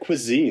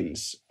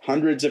cuisines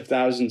hundreds of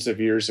thousands of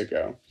years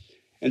ago.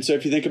 And so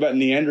if you think about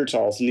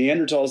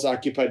Neanderthals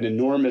occupied an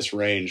enormous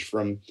range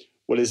from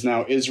what is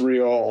now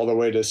Israel all the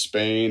way to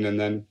Spain and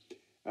then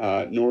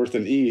north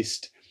and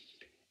east.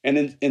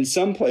 And in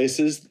some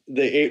places,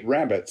 they ate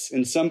rabbits.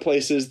 In some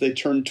places, they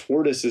turned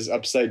tortoises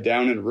upside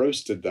down and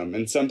roasted them.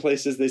 In some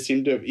places, they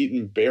seem to have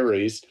eaten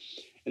berries.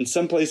 In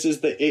some places,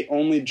 they ate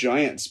only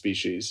giant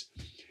species.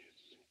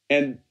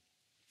 And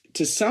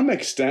to some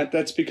extent,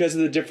 that's because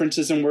of the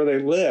differences in where they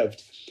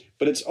lived.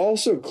 But it's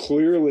also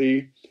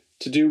clearly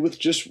to do with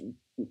just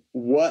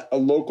what a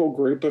local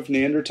group of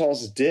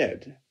Neanderthals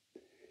did.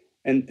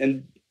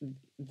 And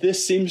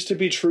this seems to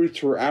be true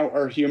throughout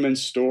our human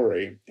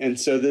story. And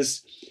so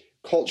this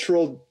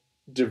cultural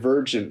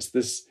divergence,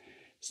 this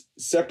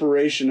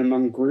separation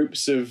among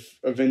groups of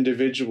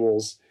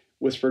individuals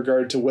with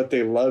regard to what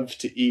they love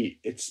to eat,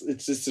 it's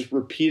just this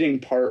repeating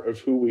part of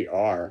who we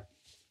are.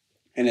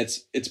 And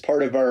it's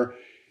part of our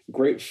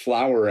great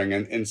flowering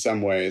in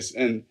some ways.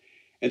 And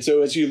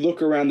so as you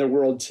look around the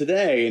world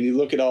today and you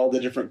look at all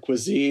the different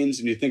cuisines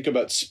and you think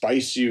about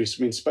spice use,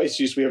 spice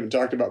use we haven't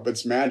talked about, but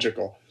it's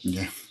magical.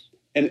 Yeah.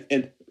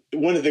 And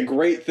one of the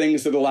great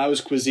things that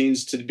allows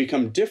cuisines to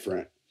become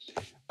different.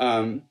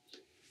 And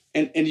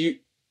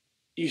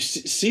you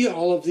see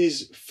all of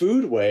these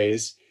food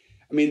ways.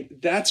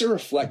 That's a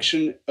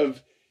reflection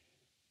of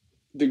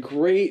the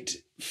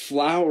great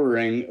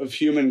flowering of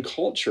human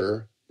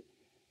culture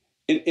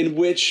in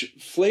which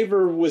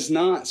flavor was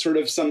not sort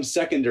of some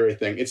secondary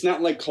thing. It's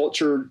not like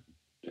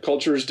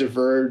cultures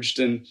diverged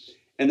and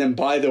then,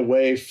 by the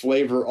way,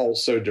 flavor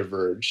also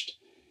diverged.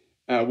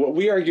 What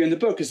we argue in the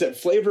book is that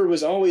flavor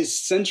was always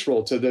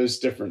central to those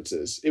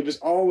differences. It was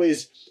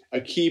always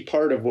a key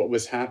part of what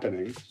was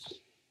happening.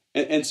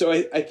 And so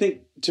I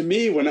think, to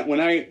me, when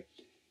I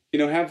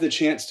have the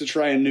chance to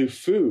try a new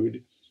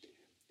food,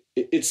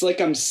 it's like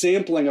I'm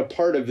sampling a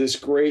part of this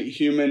great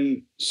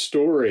human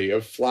story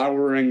of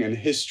flowering and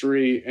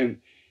history,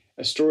 and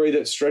a story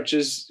that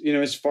stretches,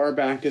 as far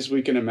back as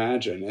we can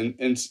imagine.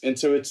 And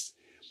so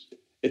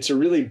it's a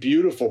really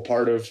beautiful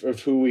part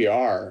of who we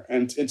are.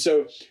 And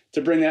so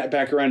to bring that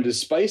back around to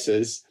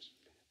spices,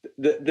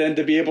 then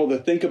to be able to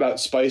think about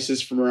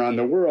spices from around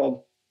the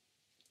world,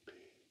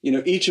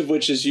 each of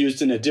which is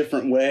used in a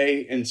different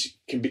way and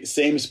can be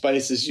same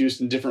spices used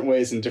in different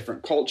ways in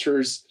different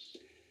cultures,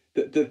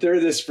 that they're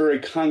this very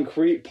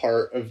concrete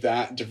part of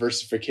that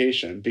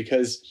diversification.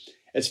 Because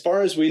as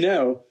far as we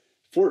know,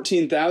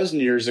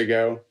 14,000 years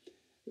ago,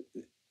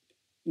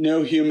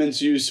 no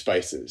humans used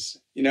spices,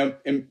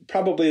 and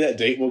probably that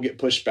date will get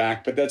pushed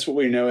back, but that's what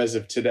we know as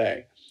of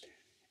today.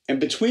 And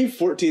between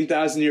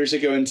 14,000 years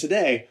ago and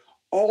today,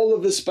 all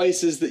of the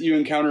spices that you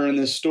encounter in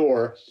the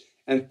store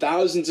and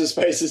thousands of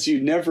spices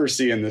you never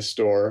see in the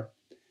store,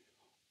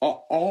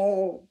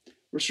 all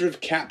were sort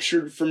of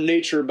captured from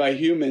nature by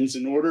humans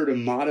in order to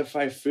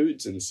modify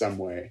foods in some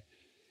way.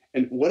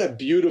 And what a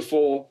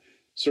beautiful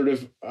sort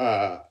of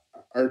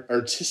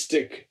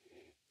artistic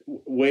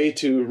way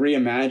to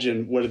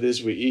reimagine what it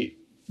is we eat.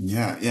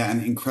 Yeah,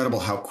 and incredible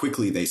how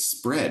quickly they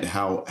spread,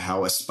 how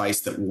a spice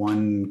that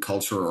one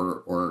culture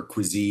or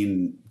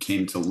cuisine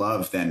came to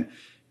love then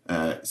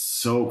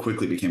so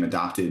quickly became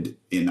adopted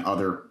in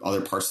other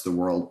parts of the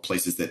world,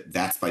 places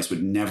that spice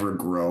would never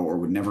grow or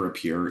would never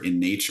appear in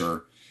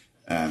nature.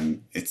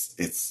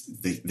 It's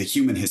the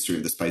human history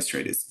of the spice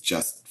trade is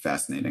just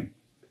fascinating.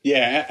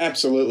 Yeah,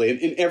 absolutely. And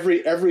in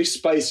every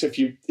spice, if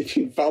you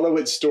follow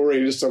its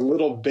story just a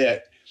little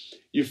bit,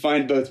 you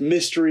find both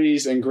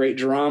mysteries and great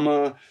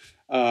drama,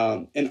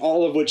 and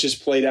all of which is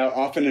played out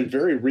often in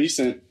very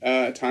recent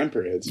time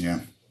periods.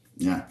 Yeah.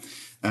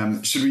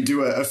 Should we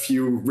do a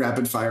few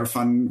rapid fire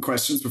fun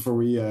questions before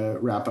we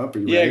wrap up? Are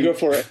you ready? Go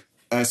for it.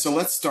 So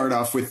let's start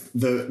off with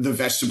the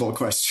vegetable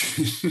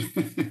question.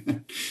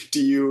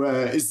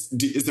 Is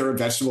there a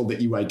vegetable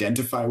that you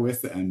identify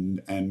with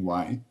and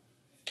why?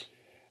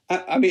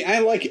 I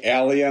like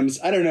alliums.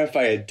 I don't know if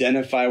I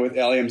identify with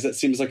alliums. That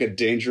seems like a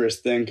dangerous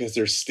thing because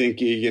they're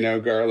stinky,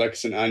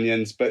 garlics and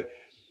onions. But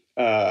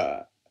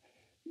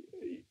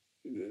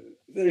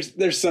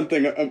there's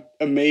something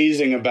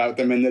amazing about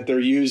them in that they're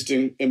used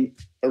in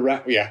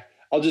around. Yeah,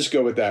 I'll just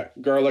go with that.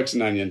 Garlics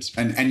and onions.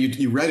 And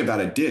you read about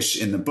a dish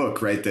in the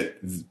book, right? That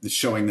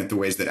showing that the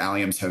ways that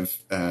alliums have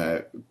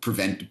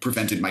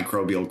prevented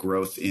microbial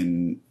growth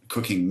in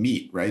cooking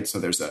meat, right? So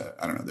there's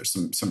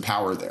some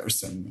power there.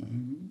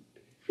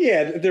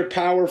 Yeah, they're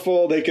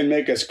powerful. They can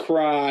make us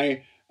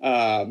cry,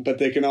 but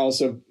they can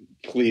also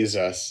please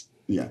us.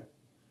 Yeah.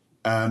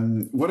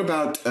 What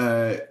about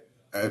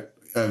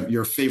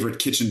your favorite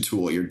kitchen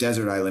tool, your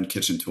desert island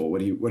kitchen tool? What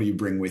do you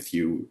bring with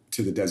you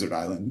to the desert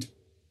island?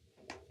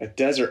 A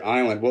desert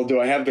island. Well,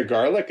 do I have the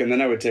garlic? And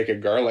then I would take a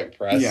garlic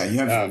press. Yeah, you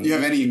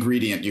have any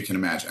ingredient you can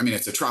imagine. I mean,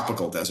 it's a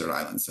tropical desert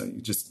island, so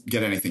you just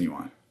get anything you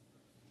want.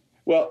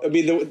 Well, I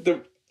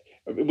mean,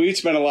 we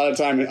spend a lot of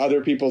time in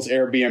other people's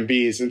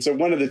Airbnbs, and so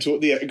one of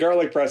the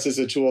garlic press is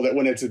a tool that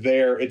when it's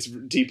there, it's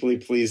deeply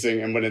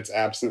pleasing, and when it's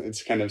absent,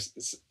 it's kind of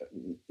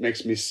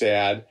makes me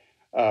sad.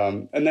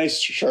 A nice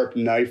sharp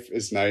knife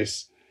is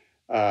nice.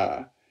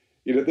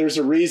 There's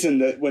a reason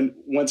that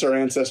once our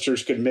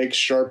ancestors could make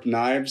sharp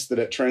knives, that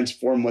it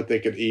transformed what they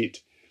could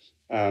eat.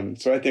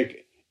 So I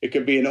think it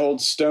could be an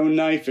old stone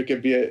knife. It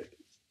could be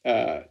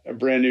a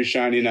brand new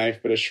shiny knife,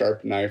 but a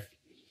sharp knife.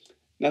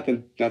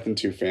 Nothing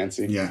too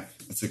fancy. Yeah,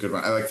 that's a good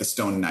one. I like the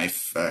stone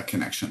knife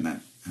connection.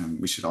 That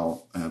we should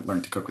all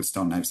learn to cook with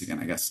stone knives again,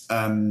 I guess.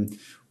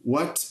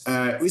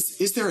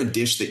 Is there a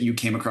dish that you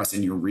came across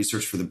in your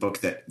research for the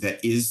book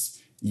that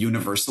is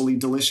universally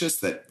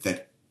delicious?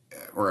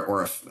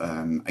 Or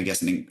I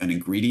guess an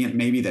ingredient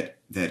maybe that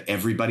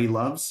everybody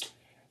loves?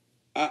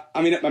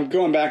 I mean, I'm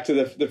going back to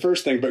the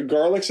first thing, but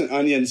garlics and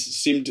onions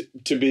seem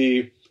to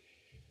be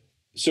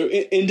so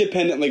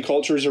independently.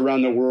 Cultures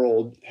around the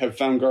world have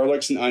found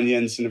garlics and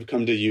onions and have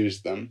come to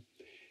use them.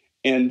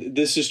 And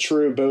this is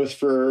true both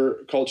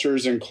for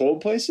cultures in cold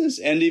places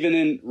and even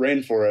in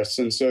rainforests.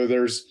 And so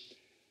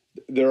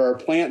there are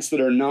plants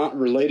that are not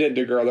related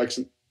to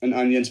garlics and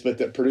onions, but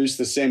that produce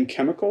the same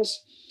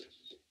chemicals.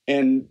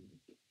 And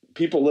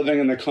people living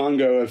in the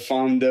Congo have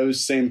found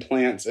those same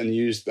plants and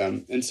used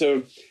them. And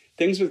so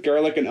things with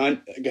garlic and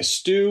like a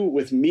stew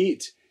with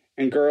meat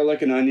and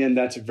garlic and onion,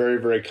 that's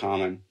very, very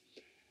common.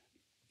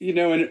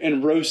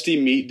 And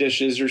roasty meat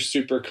dishes are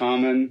super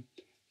common.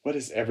 What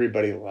does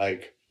everybody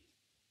like?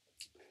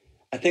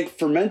 I think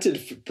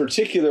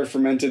particular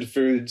fermented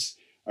foods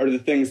are the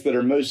things that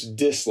are most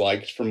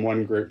disliked from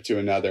one group to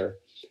another.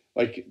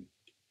 Like,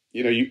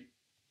 you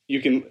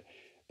can...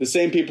 The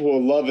same people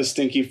who love a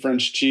stinky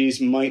French cheese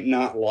might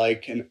not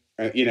like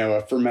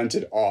a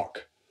fermented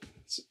auk.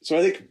 So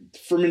I think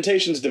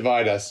fermentations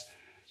divide us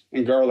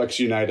and garlics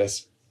unite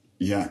us.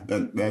 Yeah,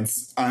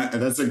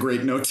 that's a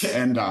great note to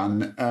end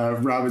on.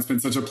 Rob, it's been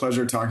such a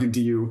pleasure talking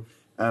to you.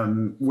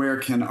 Where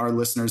can our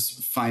listeners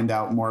find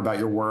out more about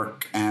your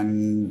work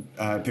and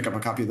pick up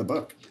a copy of the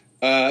book?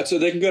 So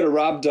they can go to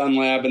Rob Dunn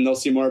Lab and they'll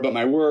see more about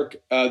my work.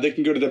 They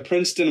can go to the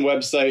Princeton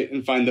website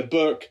and find the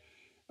book.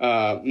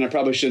 And I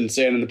probably shouldn't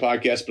say it in the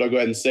podcast, but I'll go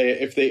ahead and say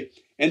it. If they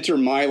enter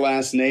my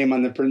last name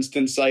on the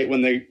Princeton site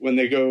when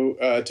they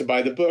go to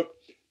buy the book,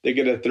 they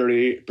get a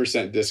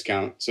 30%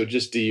 discount. So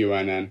just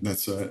DUNN.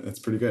 That's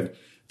pretty good.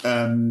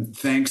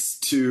 Thanks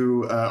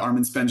to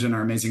Armin Spengen,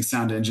 our amazing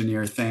sound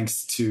engineer.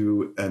 Thanks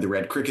to the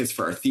Red Crickets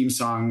for our theme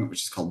song,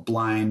 which is called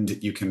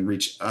Blind. You can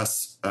reach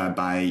us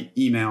by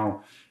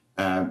email,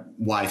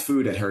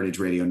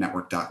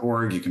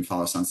 yfood@heritageradionetwork.org. You can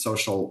follow us on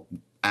social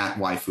at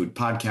YFood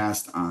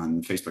Podcast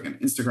on Facebook and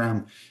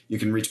Instagram. You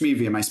can reach me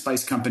via my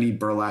spice company,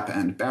 Burlap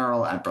and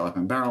Barrel, at Burlap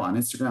and Barrel on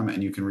Instagram.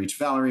 And you can reach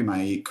Valerie,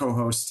 my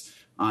co-host,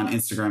 on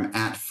Instagram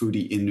at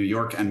Foodie in New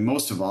York. And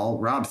most of all,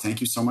 Rob,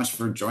 thank you so much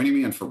for joining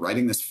me and for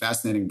writing this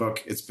fascinating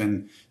book. It's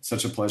been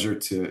such a pleasure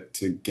to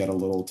get a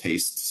little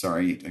taste.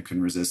 Sorry, I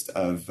couldn't resist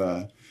of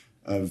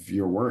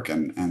your work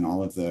and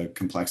all of the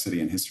complexity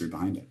and history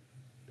behind it.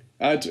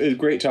 It's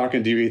great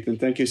talking to you, Ethan.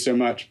 Thank you so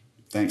much.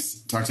 Thanks.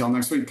 Talk to you all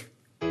next week.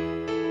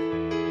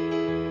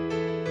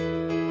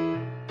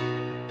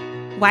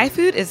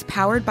 YFood is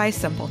powered by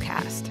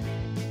Simplecast.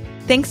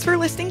 Thanks for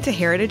listening to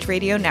Heritage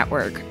Radio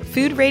Network,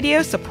 food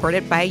radio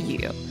supported by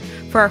you.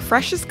 For our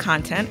freshest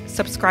content,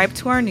 subscribe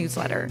to our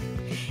newsletter.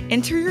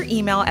 Enter your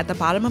email at the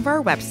bottom of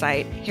our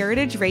website,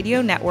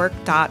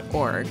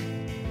 heritageradionetwork.org.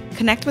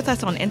 Connect with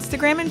us on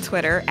Instagram and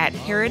Twitter at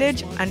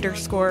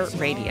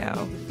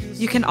heritage_radio.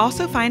 You can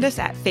also find us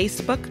at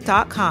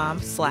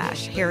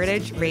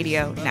facebook.com/Heritage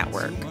Radio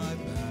Network.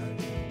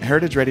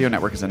 Heritage Radio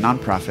Network is a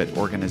nonprofit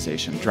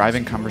organization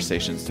driving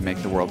conversations to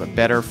make the world a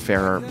better,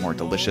 fairer, more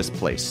delicious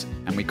place.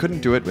 And we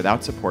couldn't do it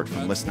without support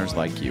from listeners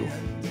like you.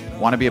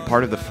 Want to be a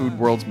part of the food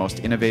world's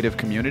most innovative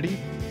community?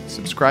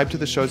 Subscribe to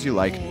the shows you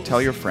like,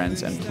 tell your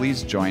friends, and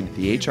please join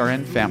the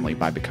HRN family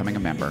by becoming a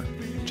member.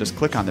 Just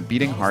click on the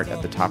beating heart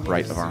at the top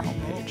right of our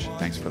homepage.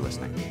 Thanks for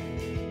listening.